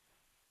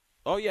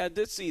 Oh yeah, I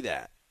did see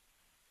that.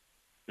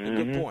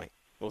 Good point.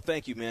 Well,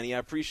 thank you, Manny. I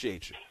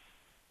appreciate you.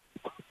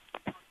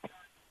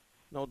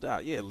 No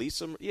doubt. Yeah,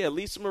 Lisa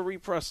Marie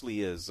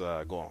Presley is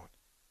gone.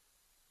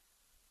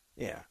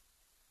 Yeah.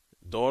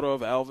 Daughter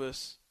of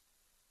Elvis.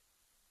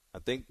 I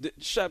think,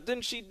 Shep,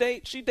 didn't she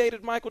date? She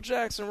dated Michael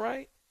Jackson,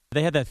 right?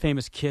 They had that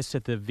famous kiss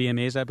at the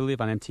VMAs, I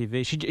believe, on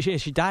MTV.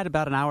 She died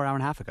about an hour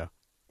and a half ago.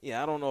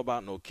 Yeah, I don't know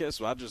about no kiss,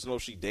 but I just know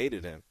she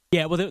dated him.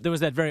 Yeah, well, there was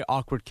that very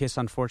awkward kiss,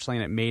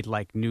 unfortunately, and it made,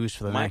 like, news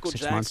for the next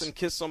 6 months. Michael Jackson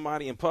kissed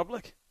somebody in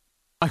public?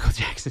 Michael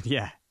Jackson,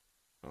 yeah.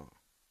 Oh.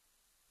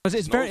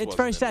 It's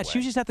very sad. She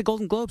was just at the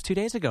Golden Globes 2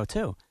 days ago,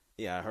 too.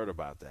 Yeah, I heard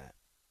about that.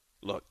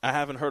 Look, I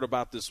haven't heard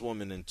about this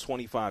woman in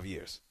 25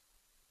 years.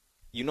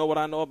 You know what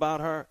I know about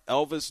her?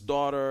 Elvis'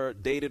 daughter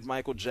dated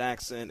Michael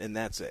Jackson, and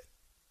that's it.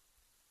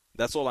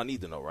 That's all I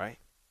need to know, right?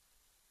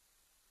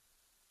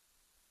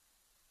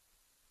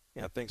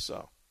 Yeah, I think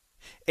so.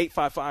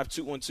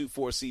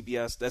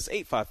 855-212-4CBS. That's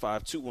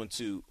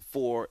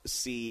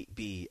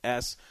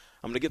 855-212-4CBS.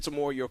 I'm going to get to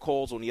more of your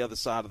calls on the other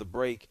side of the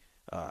break.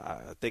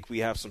 I think we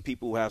have some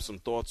people who have some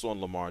thoughts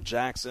on Lamar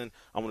Jackson.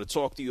 I want to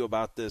talk to you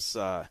about this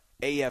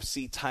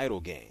AFC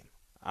title game.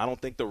 I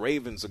don't think the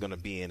Ravens are going to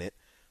be in it.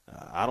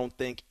 I don't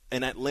think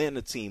an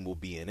Atlanta team will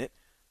be in it.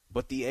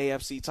 But the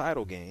AFC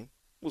title game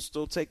will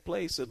still take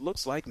place, it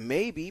looks like,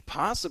 maybe,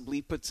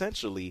 possibly,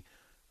 potentially,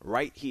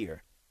 right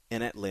here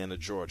in Atlanta,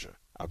 Georgia.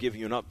 I'll give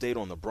you an update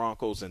on the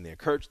Broncos and their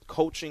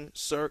coaching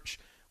search.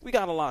 We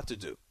got a lot to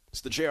do. It's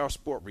the JR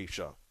Sport Brief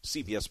Show,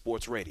 CBS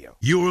Sports Radio.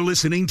 You're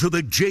listening to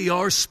the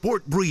JR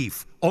Sport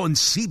Brief on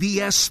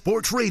CBS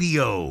Sports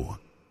Radio.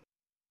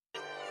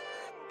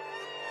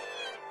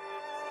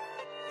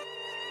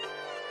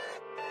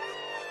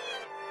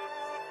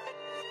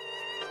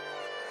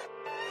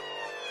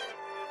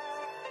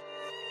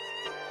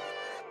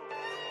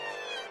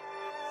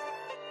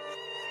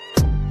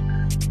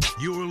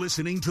 You're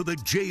listening to the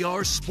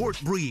JR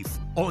Sport Brief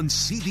on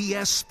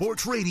CBS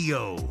Sports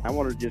Radio. I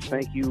want to just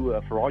thank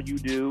you for all you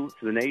do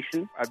to the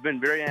nation. I've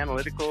been very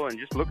analytical, and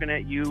just looking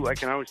at you, I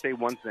can always say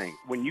one thing.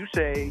 When you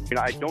say,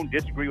 I don't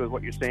disagree with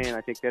what you're saying,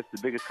 I think that's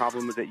the biggest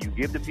compliment that you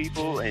give to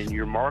people, and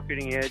your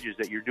marketing edge is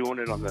that you're doing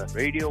it on the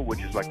radio,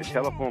 which is like the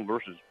telephone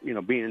versus,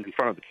 being in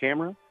front of the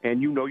camera,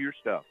 and you know your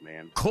stuff,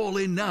 man. Call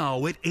in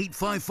now at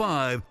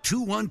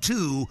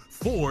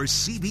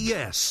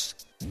 855-212-4CBS.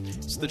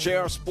 It's the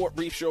JR Sport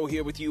Brief Show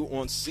here with you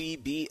on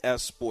CBS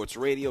Sports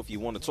Radio. If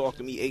you want to talk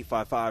to me,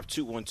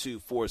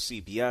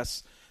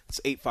 855-212-4CBS. It's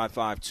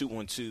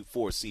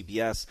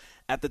 855-212-4CBS.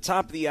 At the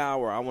top of the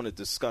hour, I want to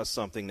discuss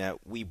something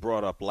that we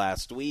brought up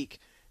last week.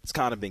 It's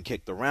kind of been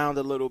kicked around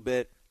a little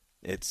bit.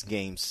 It's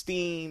gained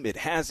steam. It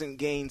hasn't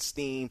gained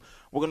steam.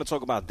 We're going to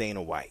talk about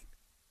Dana White.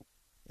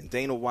 And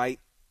Dana White,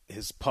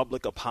 his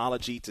public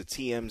apology to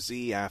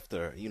TMZ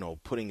after,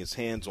 putting his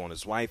hands on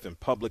his wife in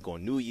public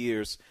on New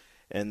Year's.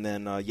 And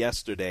then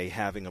yesterday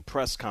having a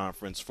press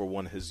conference for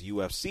one of his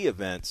UFC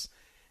events,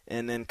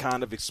 and then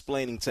kind of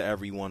explaining to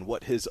everyone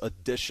what his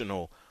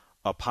additional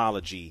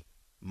apology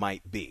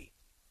might be.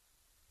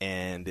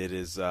 And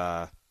it's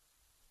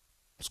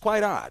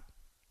quite odd.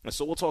 And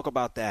so we'll talk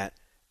about that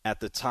at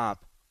the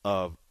top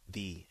of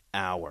the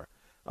hour.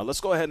 Let's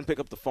go ahead and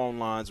pick up the phone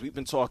lines. We've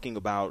been talking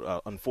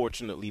about,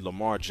 unfortunately,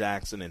 Lamar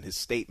Jackson and his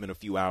statement a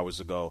few hours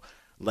ago,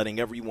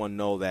 letting everyone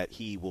know that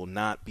he will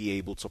not be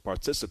able to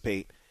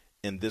participate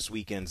in this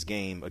weekend's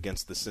game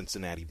against the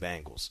Cincinnati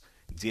Bengals.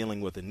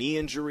 Dealing with a knee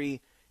injury,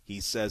 he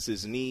says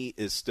his knee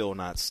is still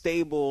not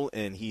stable,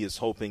 and he is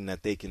hoping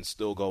that they can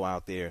still go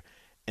out there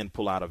and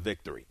pull out a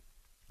victory.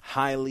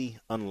 Highly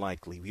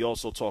unlikely. We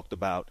also talked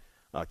about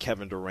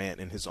Kevin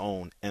Durant and his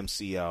own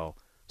MCL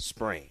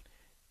sprain.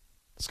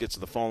 Let's get to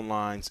the phone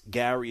lines.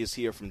 Gary is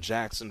here from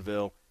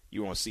Jacksonville.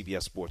 You're on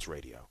CBS Sports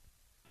Radio.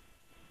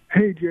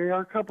 Hey, JR,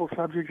 a couple of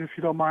subjects, if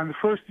you don't mind. The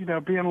first,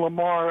 being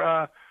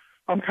Lamar,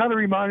 I'm kind of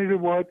reminded of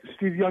what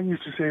Steve Young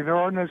used to say. There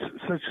are no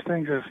such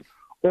things as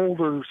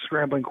older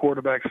scrambling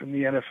quarterbacks in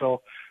the NFL,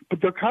 but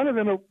they're kind of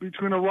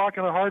between a rock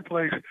and a hard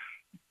place.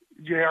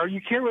 JR,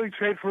 you can't really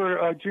trade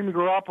for Jimmy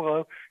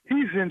Garoppolo.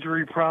 He's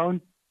injury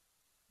prone.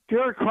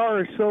 Derek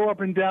Carr is so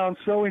up and down,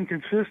 so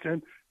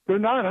inconsistent. They're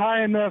not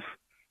high enough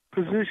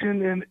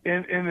position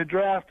in the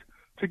draft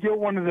to get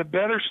one of the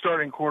better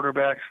starting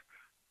quarterbacks.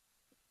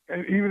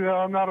 And even though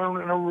I'm not a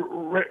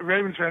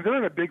Ravens fan, they're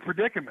in a big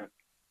predicament.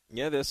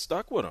 Yeah, they're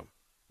stuck with him.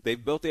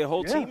 They've built their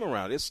whole team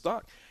around. It's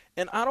stuck.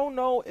 And I don't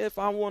know if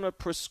I want to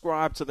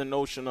prescribe to the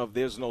notion of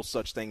there's no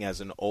such thing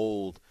as an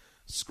old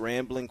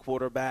scrambling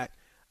quarterback.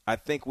 I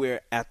think we're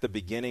at the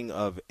beginning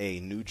of a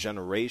new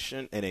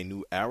generation and a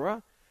new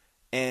era.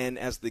 And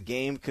as the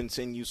game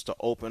continues to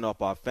open up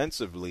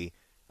offensively,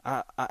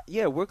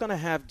 we're going to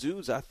have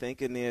dudes, I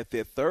think, in their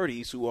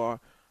 30s who are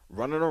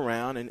running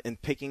around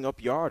and picking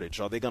up yardage.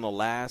 Are they going to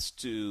last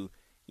to,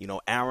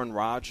 Aaron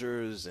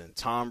Rodgers and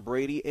Tom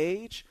Brady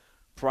age?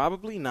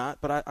 Probably not,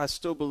 but I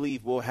still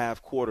believe we'll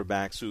have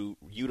quarterbacks who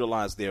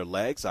utilize their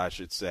legs, I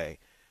should say,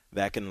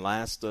 that can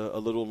last a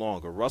little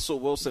longer. Russell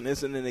Wilson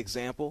isn't an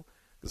example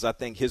because I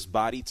think his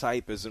body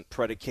type isn't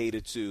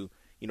predicated to,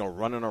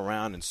 running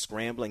around and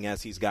scrambling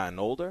as he's gotten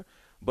older.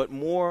 But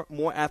more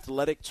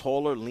athletic,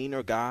 taller,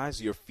 leaner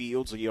guys, your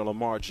Fields or your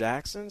Lamar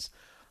Jacksons,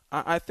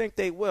 I think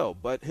they will.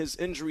 But his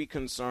injury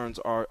concerns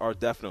are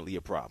definitely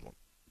a problem.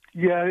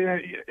 Yeah,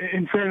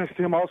 in fairness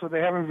to him, also, they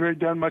haven't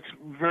done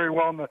very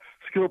well in the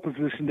skill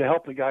position to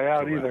help the guy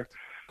out either.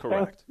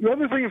 Correct. The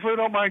other thing, if I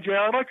don't mind, Jay,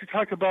 I'd like to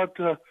talk about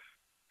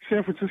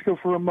San Francisco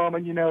for a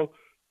moment.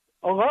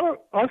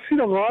 I've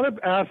seen a lot of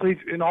athletes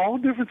in all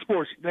different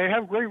sports. They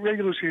have great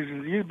regular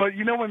seasons, but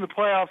in the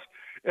playoffs,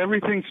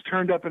 everything's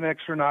turned up an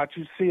extra notch.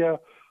 You see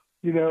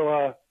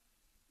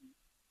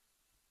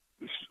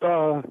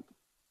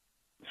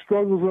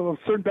struggles of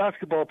certain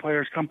basketball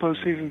players come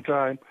postseason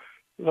time,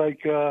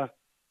 like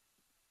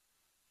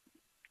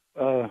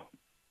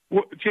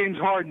James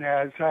Harden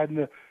has had in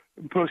the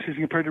postseason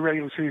compared to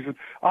regular season.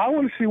 I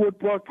want to see what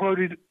Brock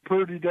Purdy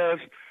does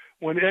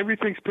when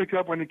everything's picked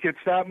up, when it gets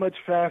that much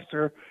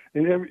faster.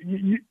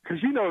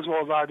 Because you know as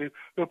well as I do,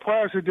 the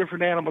playoffs are a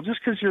different animal. Just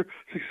because you're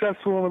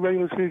successful in the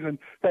regular season,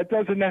 that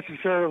doesn't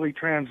necessarily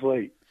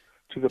translate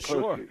to the postseason.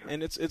 Sure,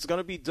 and it's going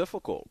to be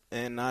difficult.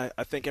 And I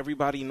think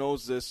everybody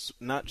knows this,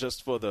 not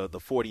just for the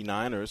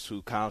 49ers,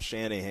 who Kyle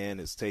Shanahan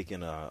has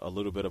taken a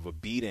little bit of a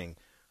beating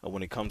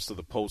when it comes to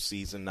the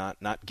postseason,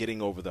 not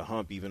getting over the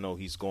hump, even though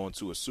he's going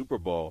to a Super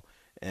Bowl.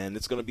 And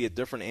it's going to be a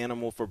different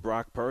animal for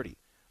Brock Purdy.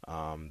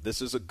 This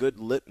is a good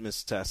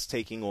litmus test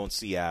taking on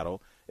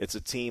Seattle. It's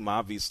a team,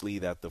 obviously,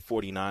 that the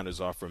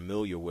 49ers are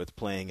familiar with,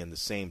 playing in the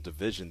same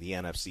division, the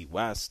NFC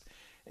West.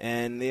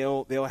 And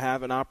they'll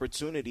have an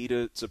opportunity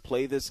to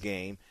play this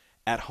game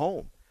at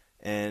home.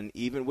 And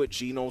even with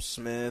Geno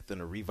Smith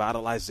and a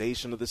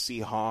revitalization of the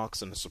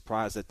Seahawks and the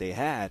surprise that they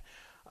had,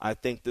 I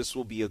think this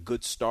will be a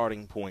good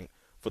starting point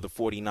for the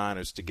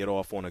 49ers to get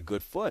off on a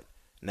good foot.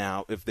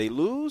 Now, if they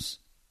lose,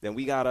 then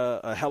we got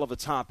a hell of a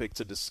topic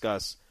to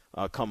discuss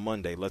come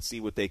Monday. Let's see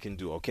what they can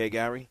do. Okay,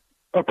 Gary?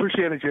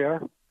 Appreciate it,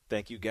 JR.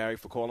 Thank you, Gary,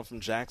 for calling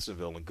from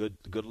Jacksonville, and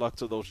good luck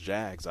to those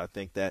Jags. I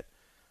think that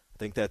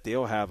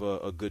they'll have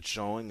a good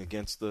showing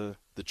against the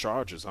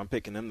Chargers. I'm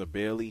picking them to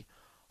barely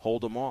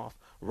hold them off.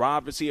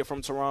 Rob is here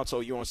from Toronto.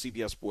 You're on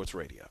CBS Sports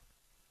Radio.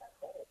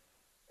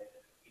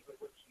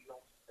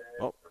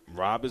 Oh,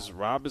 Rob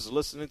is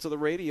listening to the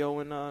radio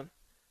and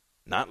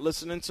not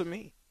listening to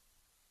me.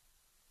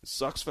 It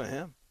sucks for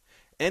him.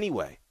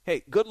 Anyway,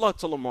 hey, good luck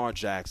to Lamar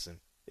Jackson.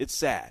 It's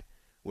sad.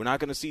 We're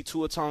not going to see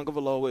Tua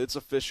Tagovailoa. It's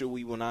official.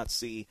 We will not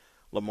see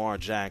Lamar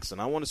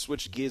Jackson. I want to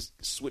switch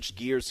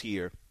gears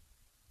here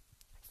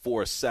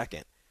for a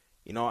second.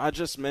 You know, I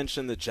just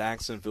mentioned the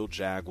Jacksonville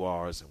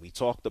Jaguars, and we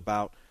talked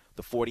about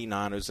the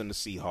 49ers and the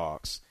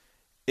Seahawks.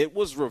 It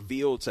was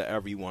revealed to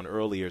everyone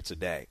earlier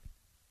today,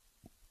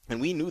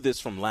 and we knew this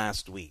from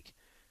last week.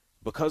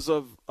 Because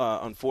of,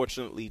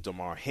 unfortunately,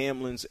 Damar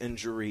Hamlin's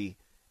injury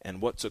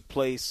and what took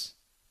place,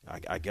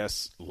 I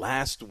guess,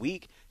 last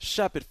week.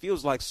 Shep, it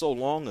feels like so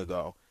long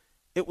ago.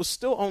 It was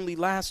still only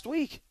last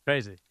week.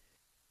 Crazy.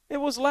 It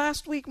was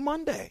last week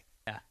Monday.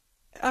 Yeah.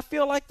 I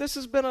feel like this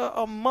has been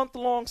a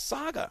month-long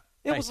saga.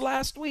 It was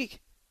last week.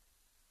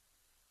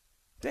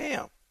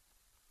 Damn.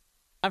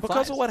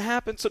 Because of what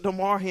happened to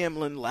Damar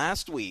Hamlin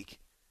last week,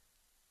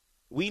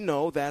 we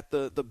know that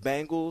the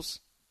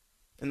Bengals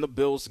and the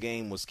Bills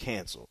game was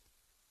canceled.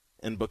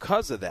 And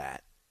because of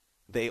that,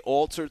 they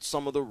altered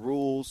some of the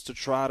rules to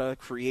try to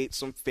create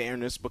some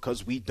fairness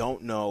because we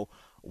don't know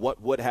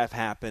what would have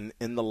happened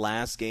in the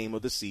last game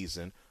of the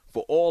season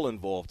for all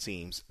involved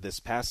teams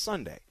this past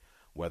Sunday,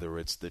 whether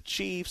it's the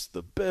Chiefs,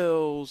 the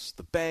Bills,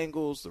 the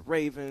Bengals, the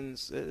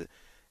Ravens.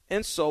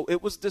 And so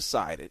it was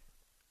decided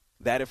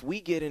that if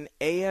we get an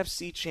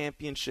AFC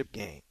championship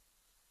game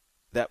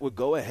that would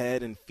go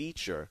ahead and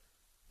feature,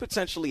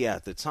 potentially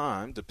at the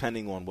time,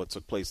 depending on what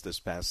took place this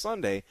past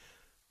Sunday,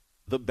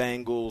 the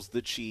Bengals,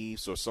 the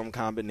Chiefs, or some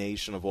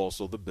combination of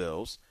also the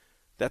Bills,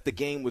 that the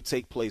game would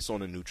take place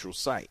on a neutral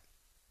site.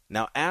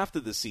 Now,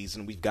 after the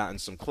season, we've gotten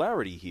some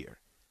clarity here.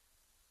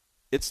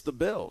 It's the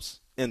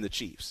Bills and the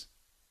Chiefs.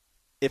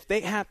 If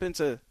they happen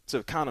to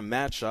kind of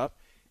match up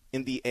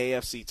in the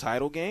AFC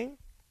title game,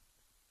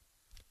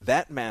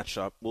 that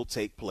matchup will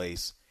take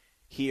place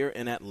here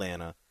in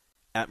Atlanta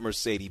at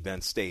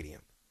Mercedes-Benz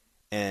Stadium.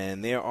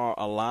 And there are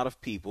a lot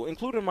of people,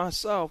 including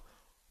myself,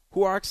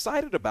 who are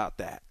excited about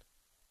that.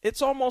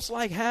 It's almost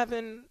like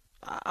having,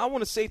 I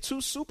want to say,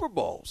 2 Super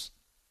Bowls.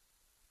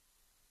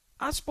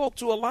 I spoke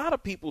to a lot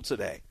of people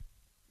today.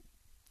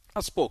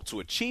 I spoke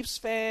to a Chiefs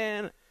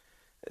fan.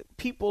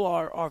 People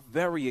are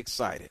very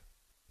excited.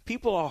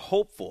 People are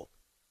hopeful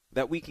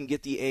that we can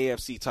get the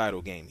AFC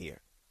title game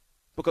here.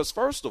 Because,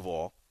 first of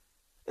all,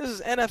 this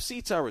is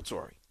NFC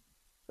territory.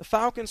 The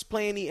Falcons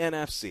play in the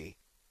NFC.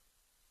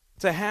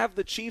 To have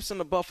the Chiefs and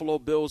the Buffalo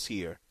Bills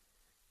here,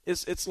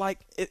 it's like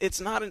it's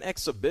not an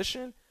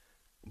exhibition.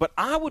 But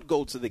I would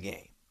go to the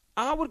game.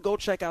 I would go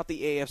check out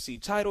the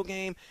AFC title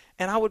game,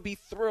 and I would be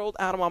thrilled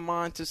out of my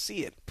mind to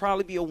see it.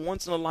 Probably be a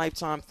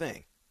once-in-a-lifetime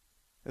thing.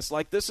 It's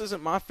like this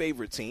isn't my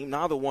favorite team.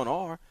 Neither one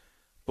are.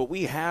 But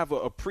we have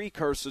a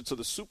precursor to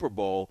the Super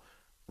Bowl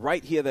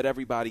right here that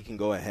everybody can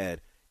go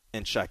ahead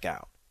and check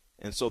out.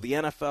 And so the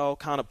NFL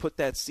kind of put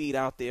that seed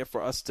out there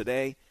for us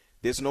today.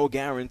 There's no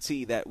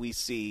guarantee that we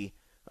see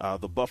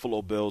the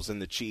Buffalo Bills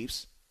and the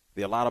Chiefs.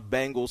 There are a lot of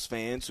Bengals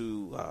fans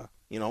who,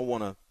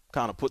 want to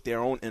kind of put their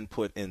own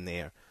input in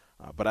there.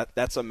 But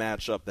that's a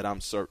matchup that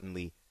I'm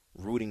certainly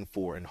rooting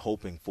for and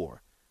hoping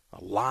for.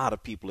 A lot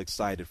of people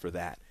excited for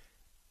that.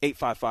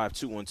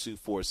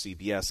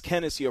 855-212-4CBS.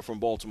 Ken is here from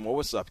Baltimore.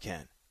 What's up,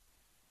 Ken?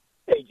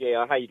 Hey,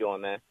 JR. How you doing,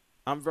 man?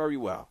 I'm very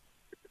well.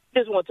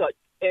 Just want to talk.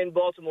 In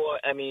Baltimore,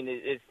 I mean,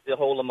 it's the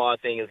whole Lamar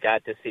thing has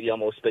got the city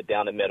almost split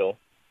down the middle.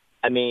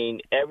 I mean,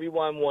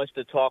 everyone wants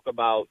to talk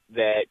about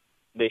that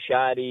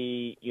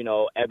Bisciotti,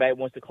 everybody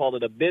wants to call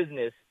it a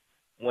business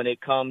when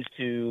it comes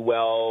to,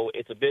 well,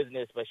 it's a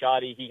business.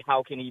 Bisciotti,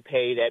 how can he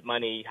pay that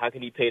money? How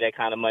can he pay that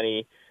kind of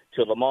money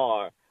to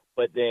Lamar?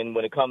 But then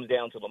when it comes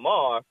down to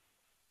Lamar,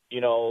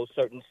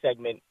 certain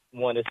segment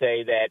want to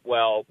say that,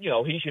 well,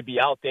 he should be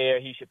out there.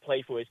 He should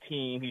play for his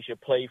team. He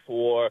should play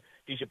for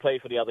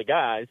the other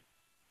guys.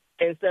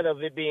 Instead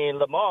of it being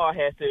Lamar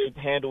has to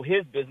handle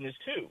his business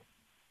too.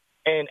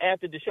 And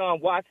after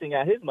Deshaun Watson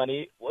got his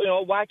money,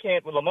 why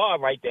can't Lamar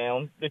write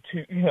down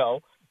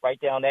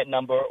write down that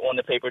number on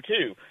the paper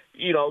too?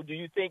 Do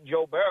you think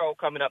Joe Burrow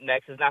coming up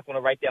next is not going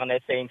to write down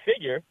that same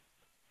figure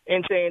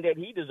and saying that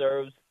he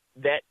deserves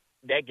that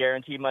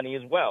guaranteed money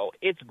as well?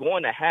 It's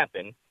going to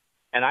happen,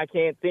 and I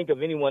can't think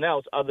of anyone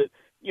else other,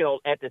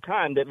 at the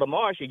time that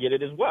Lamar should get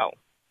it as well.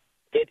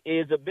 It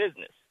is a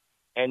business.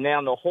 And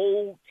now the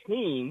whole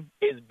team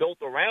is built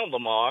around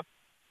Lamar.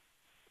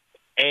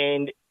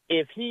 And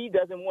if he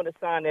doesn't want to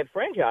sign that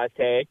franchise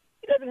tag,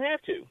 he doesn't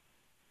have to.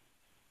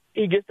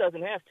 He just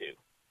doesn't have to.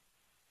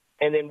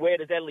 And then where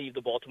does that leave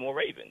the Baltimore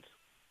Ravens?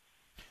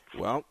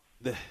 Well,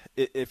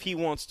 if he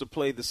wants to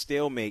play the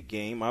stalemate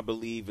game, I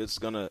believe it's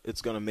gonna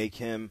make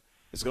him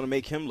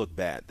look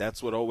bad.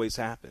 That's what always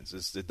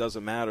happens. It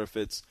doesn't matter if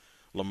it's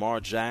Lamar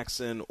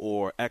Jackson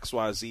or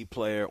XYZ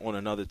player on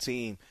another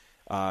team.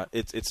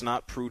 It's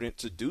not prudent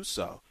to do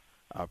so.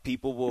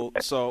 People will.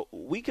 So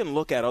we can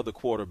look at other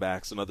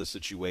quarterbacks in other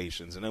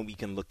situations, and then we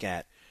can look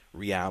at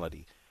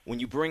reality. When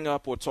you bring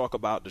up or talk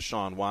about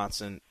Deshaun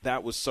Watson,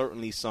 that was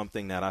certainly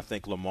something that I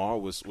think Lamar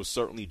was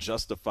certainly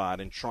justified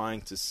in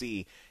trying to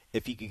see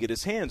if he could get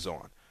his hands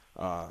on.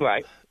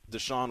 Right.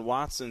 Deshaun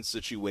Watson's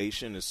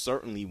situation is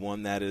certainly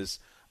one that is,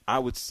 I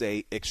would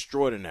say,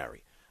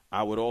 extraordinary.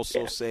 I would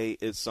also say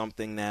it's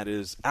something that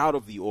is out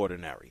of the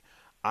ordinary.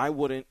 I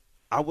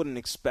wouldn't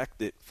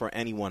expect it for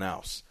anyone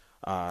else.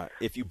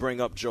 If you bring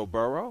up Joe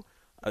Burrow,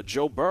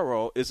 Joe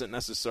Burrow isn't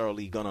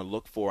necessarily going to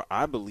look for,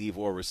 I believe,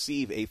 or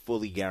receive a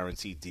fully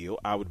guaranteed deal.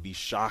 I would be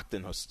shocked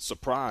and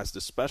surprised,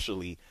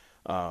 especially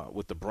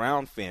with the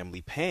Brown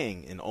family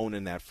paying and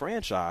owning that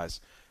franchise.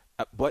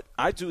 But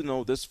I do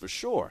know this for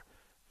sure.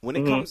 When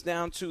it comes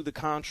down to the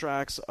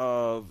contracts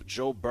of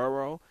Joe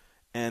Burrow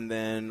and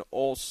then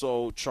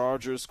also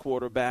Chargers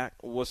quarterback,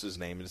 what's his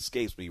name? It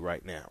escapes me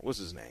right now. What's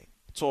his name?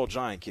 Tall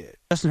giant kid.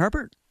 Justin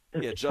Herbert?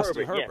 Yeah,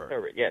 Justin Herbert. Yes,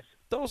 Herbert, yes.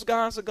 Those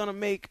guys are going to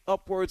make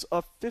upwards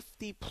of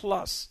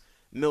 $50+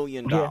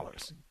 million.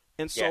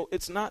 And so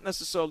it's not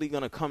necessarily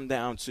going to come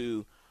down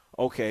to,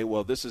 okay,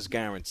 well, this is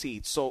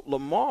guaranteed. So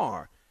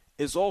Lamar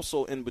is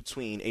also in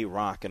between a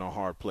rock and a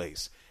hard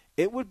place.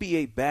 It would be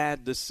a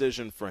bad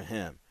decision for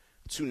him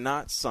to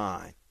not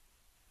sign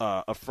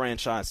a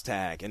franchise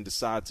tag and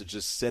decide to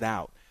just sit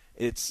out.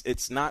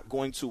 It's not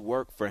going to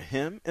work for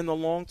him in the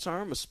long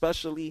term,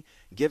 especially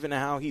given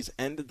how he's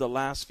ended the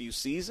last few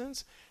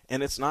seasons.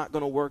 And it's not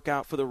going to work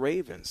out for the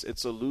Ravens.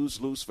 It's a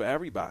lose-lose for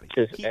everybody.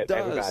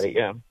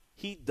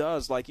 He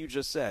does, like you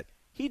just said,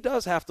 he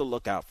does have to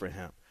look out for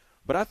him.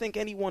 But I think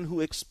anyone who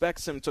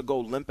expects him to go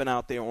limping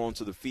out there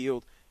onto the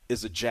field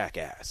is a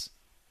jackass.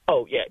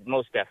 Oh, yeah,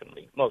 most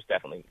definitely. Most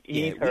definitely.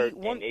 He's hurt,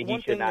 and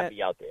he should not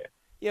be out there.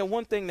 Yeah,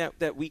 one thing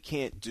that we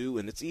can't do,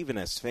 and it's even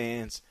as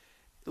fans,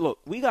 look,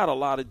 we got a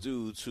lot of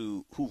dudes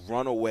who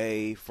run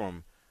away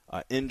from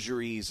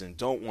injuries and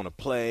don't want to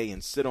play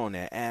and sit on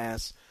their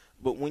ass.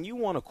 But when you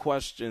want to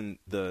question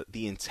the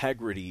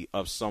integrity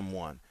of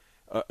someone,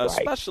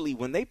 especially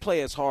when they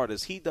play as hard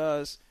as he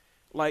does,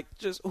 like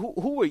just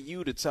who are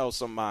you to tell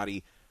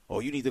somebody, oh,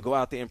 you need to go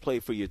out there and play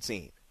for your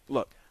team?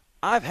 Look,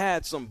 I've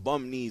had some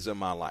bum knees in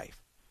my life.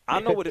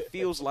 I know what it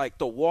feels like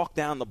to walk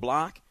down the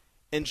block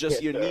and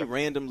just your knee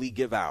randomly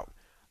give out.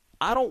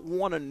 I don't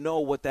want to know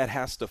what that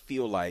has to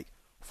feel like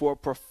for a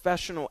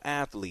professional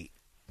athlete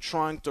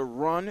trying to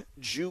run,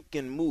 juke,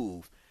 and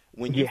move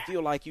when you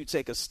feel like you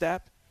take a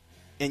step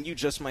and you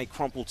just might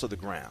crumple to the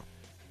ground.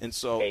 And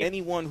so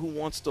anyone who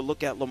wants to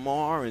look at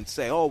Lamar and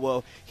say, oh,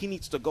 well, he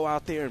needs to go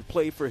out there and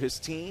play for his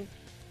team,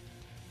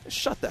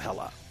 shut the hell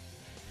up.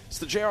 It's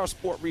the JR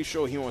Sport Brief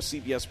Show here on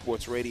CBS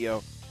Sports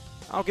Radio.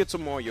 I'll get to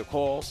more of your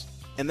calls,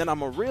 and then I'm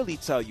going to really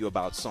tell you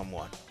about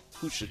someone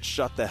who should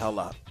shut the hell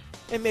up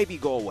and maybe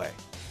go away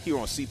here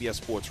on CBS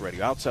Sports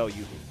Radio. I'll tell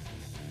you who.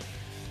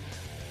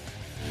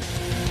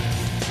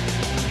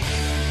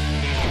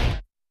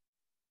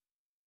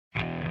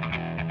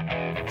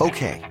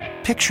 Okay,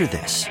 picture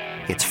this.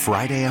 It's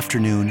Friday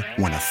afternoon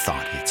when a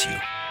thought hits you.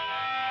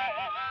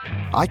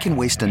 I can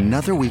waste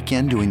another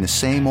weekend doing the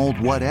same old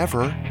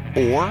whatever,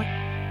 or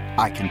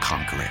I can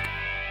conquer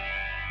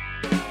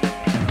it.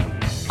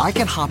 I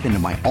can hop into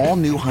my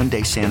all-new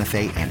Hyundai Santa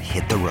Fe and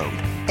hit the road.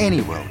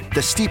 Any road.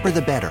 The steeper,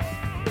 the better.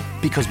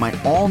 Because my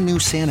all-new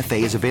Santa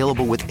Fe is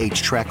available with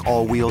H-Track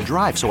all-wheel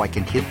drive, so I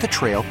can hit the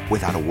trail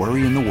without a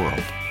worry in the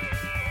world.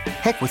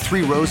 Heck, with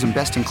 3 rows and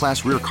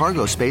best-in-class rear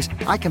cargo space,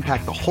 I can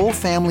pack the whole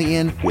family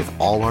in with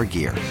all our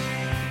gear.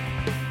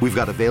 We've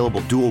got available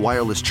dual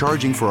wireless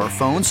charging for our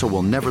phones, so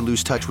we'll never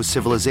lose touch with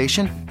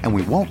civilization, and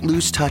we won't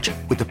lose touch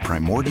with the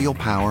primordial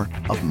power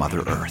of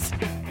Mother Earth.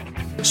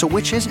 So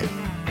which is it?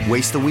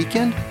 Waste the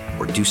weekend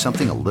or do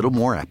something a little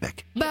more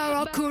epic?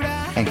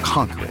 And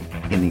conquer it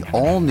in the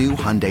all-new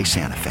Hyundai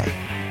Santa Fe.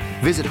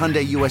 Visit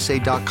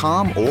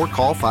HyundaiUSA.com or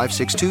call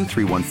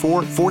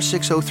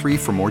 562-314-4603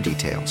 for more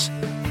details.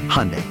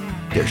 Hyundai,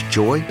 there's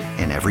joy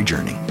in every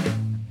journey.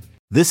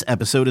 This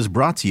episode is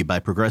brought to you by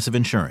Progressive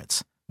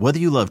Insurance. Whether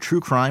you love true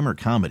crime or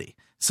comedy,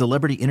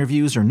 celebrity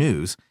interviews or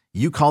news,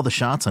 you call the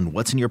shots on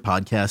what's in your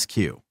podcast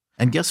queue.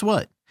 And guess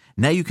what?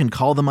 Now you can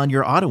call them on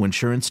your auto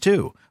insurance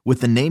too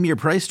with the Name Your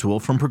Price tool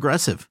from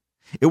Progressive.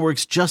 It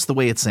works just the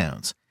way it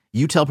sounds.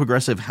 You tell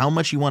Progressive how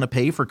much you want to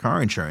pay for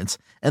car insurance,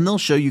 and they'll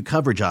show you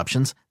coverage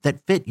options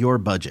that fit your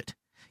budget.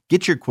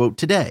 Get your quote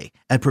today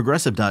at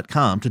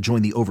Progressive.com to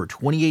join the over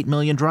 28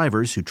 million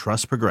drivers who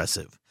trust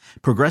Progressive.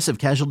 Progressive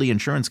Casualty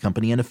Insurance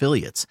Company and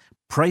Affiliates.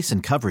 Price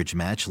and coverage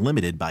match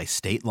limited by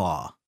state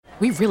law.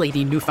 We really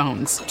need new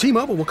phones.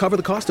 T-Mobile will cover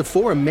the cost of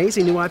 4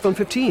 amazing new iPhone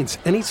 15s,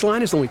 and each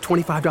line is only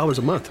 $25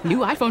 a month. New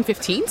iPhone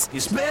 15s?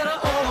 It's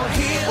better over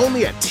here.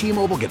 Only at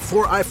T-Mobile, get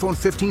 4 iPhone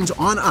 15s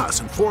on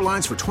us and 4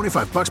 lines for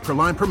 $25 per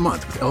line per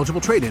month with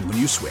eligible trade-in when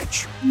you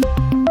switch.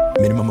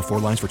 Minimum of 4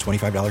 lines for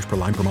 $25 per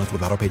line per month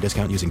with autopay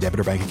discount using debit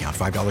or bank account.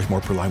 $5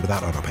 more per line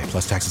without autopay,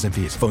 plus taxes and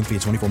fees. Phone fee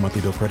at 24 monthly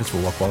bill credits for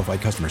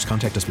well-qualified customers.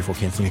 Contact us before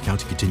canceling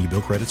account to continue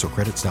bill credits or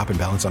credit stop and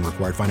balance on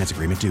required finance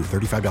agreement due.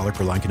 $35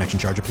 per line connection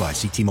charge applies.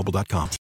 See T-Mobile.com.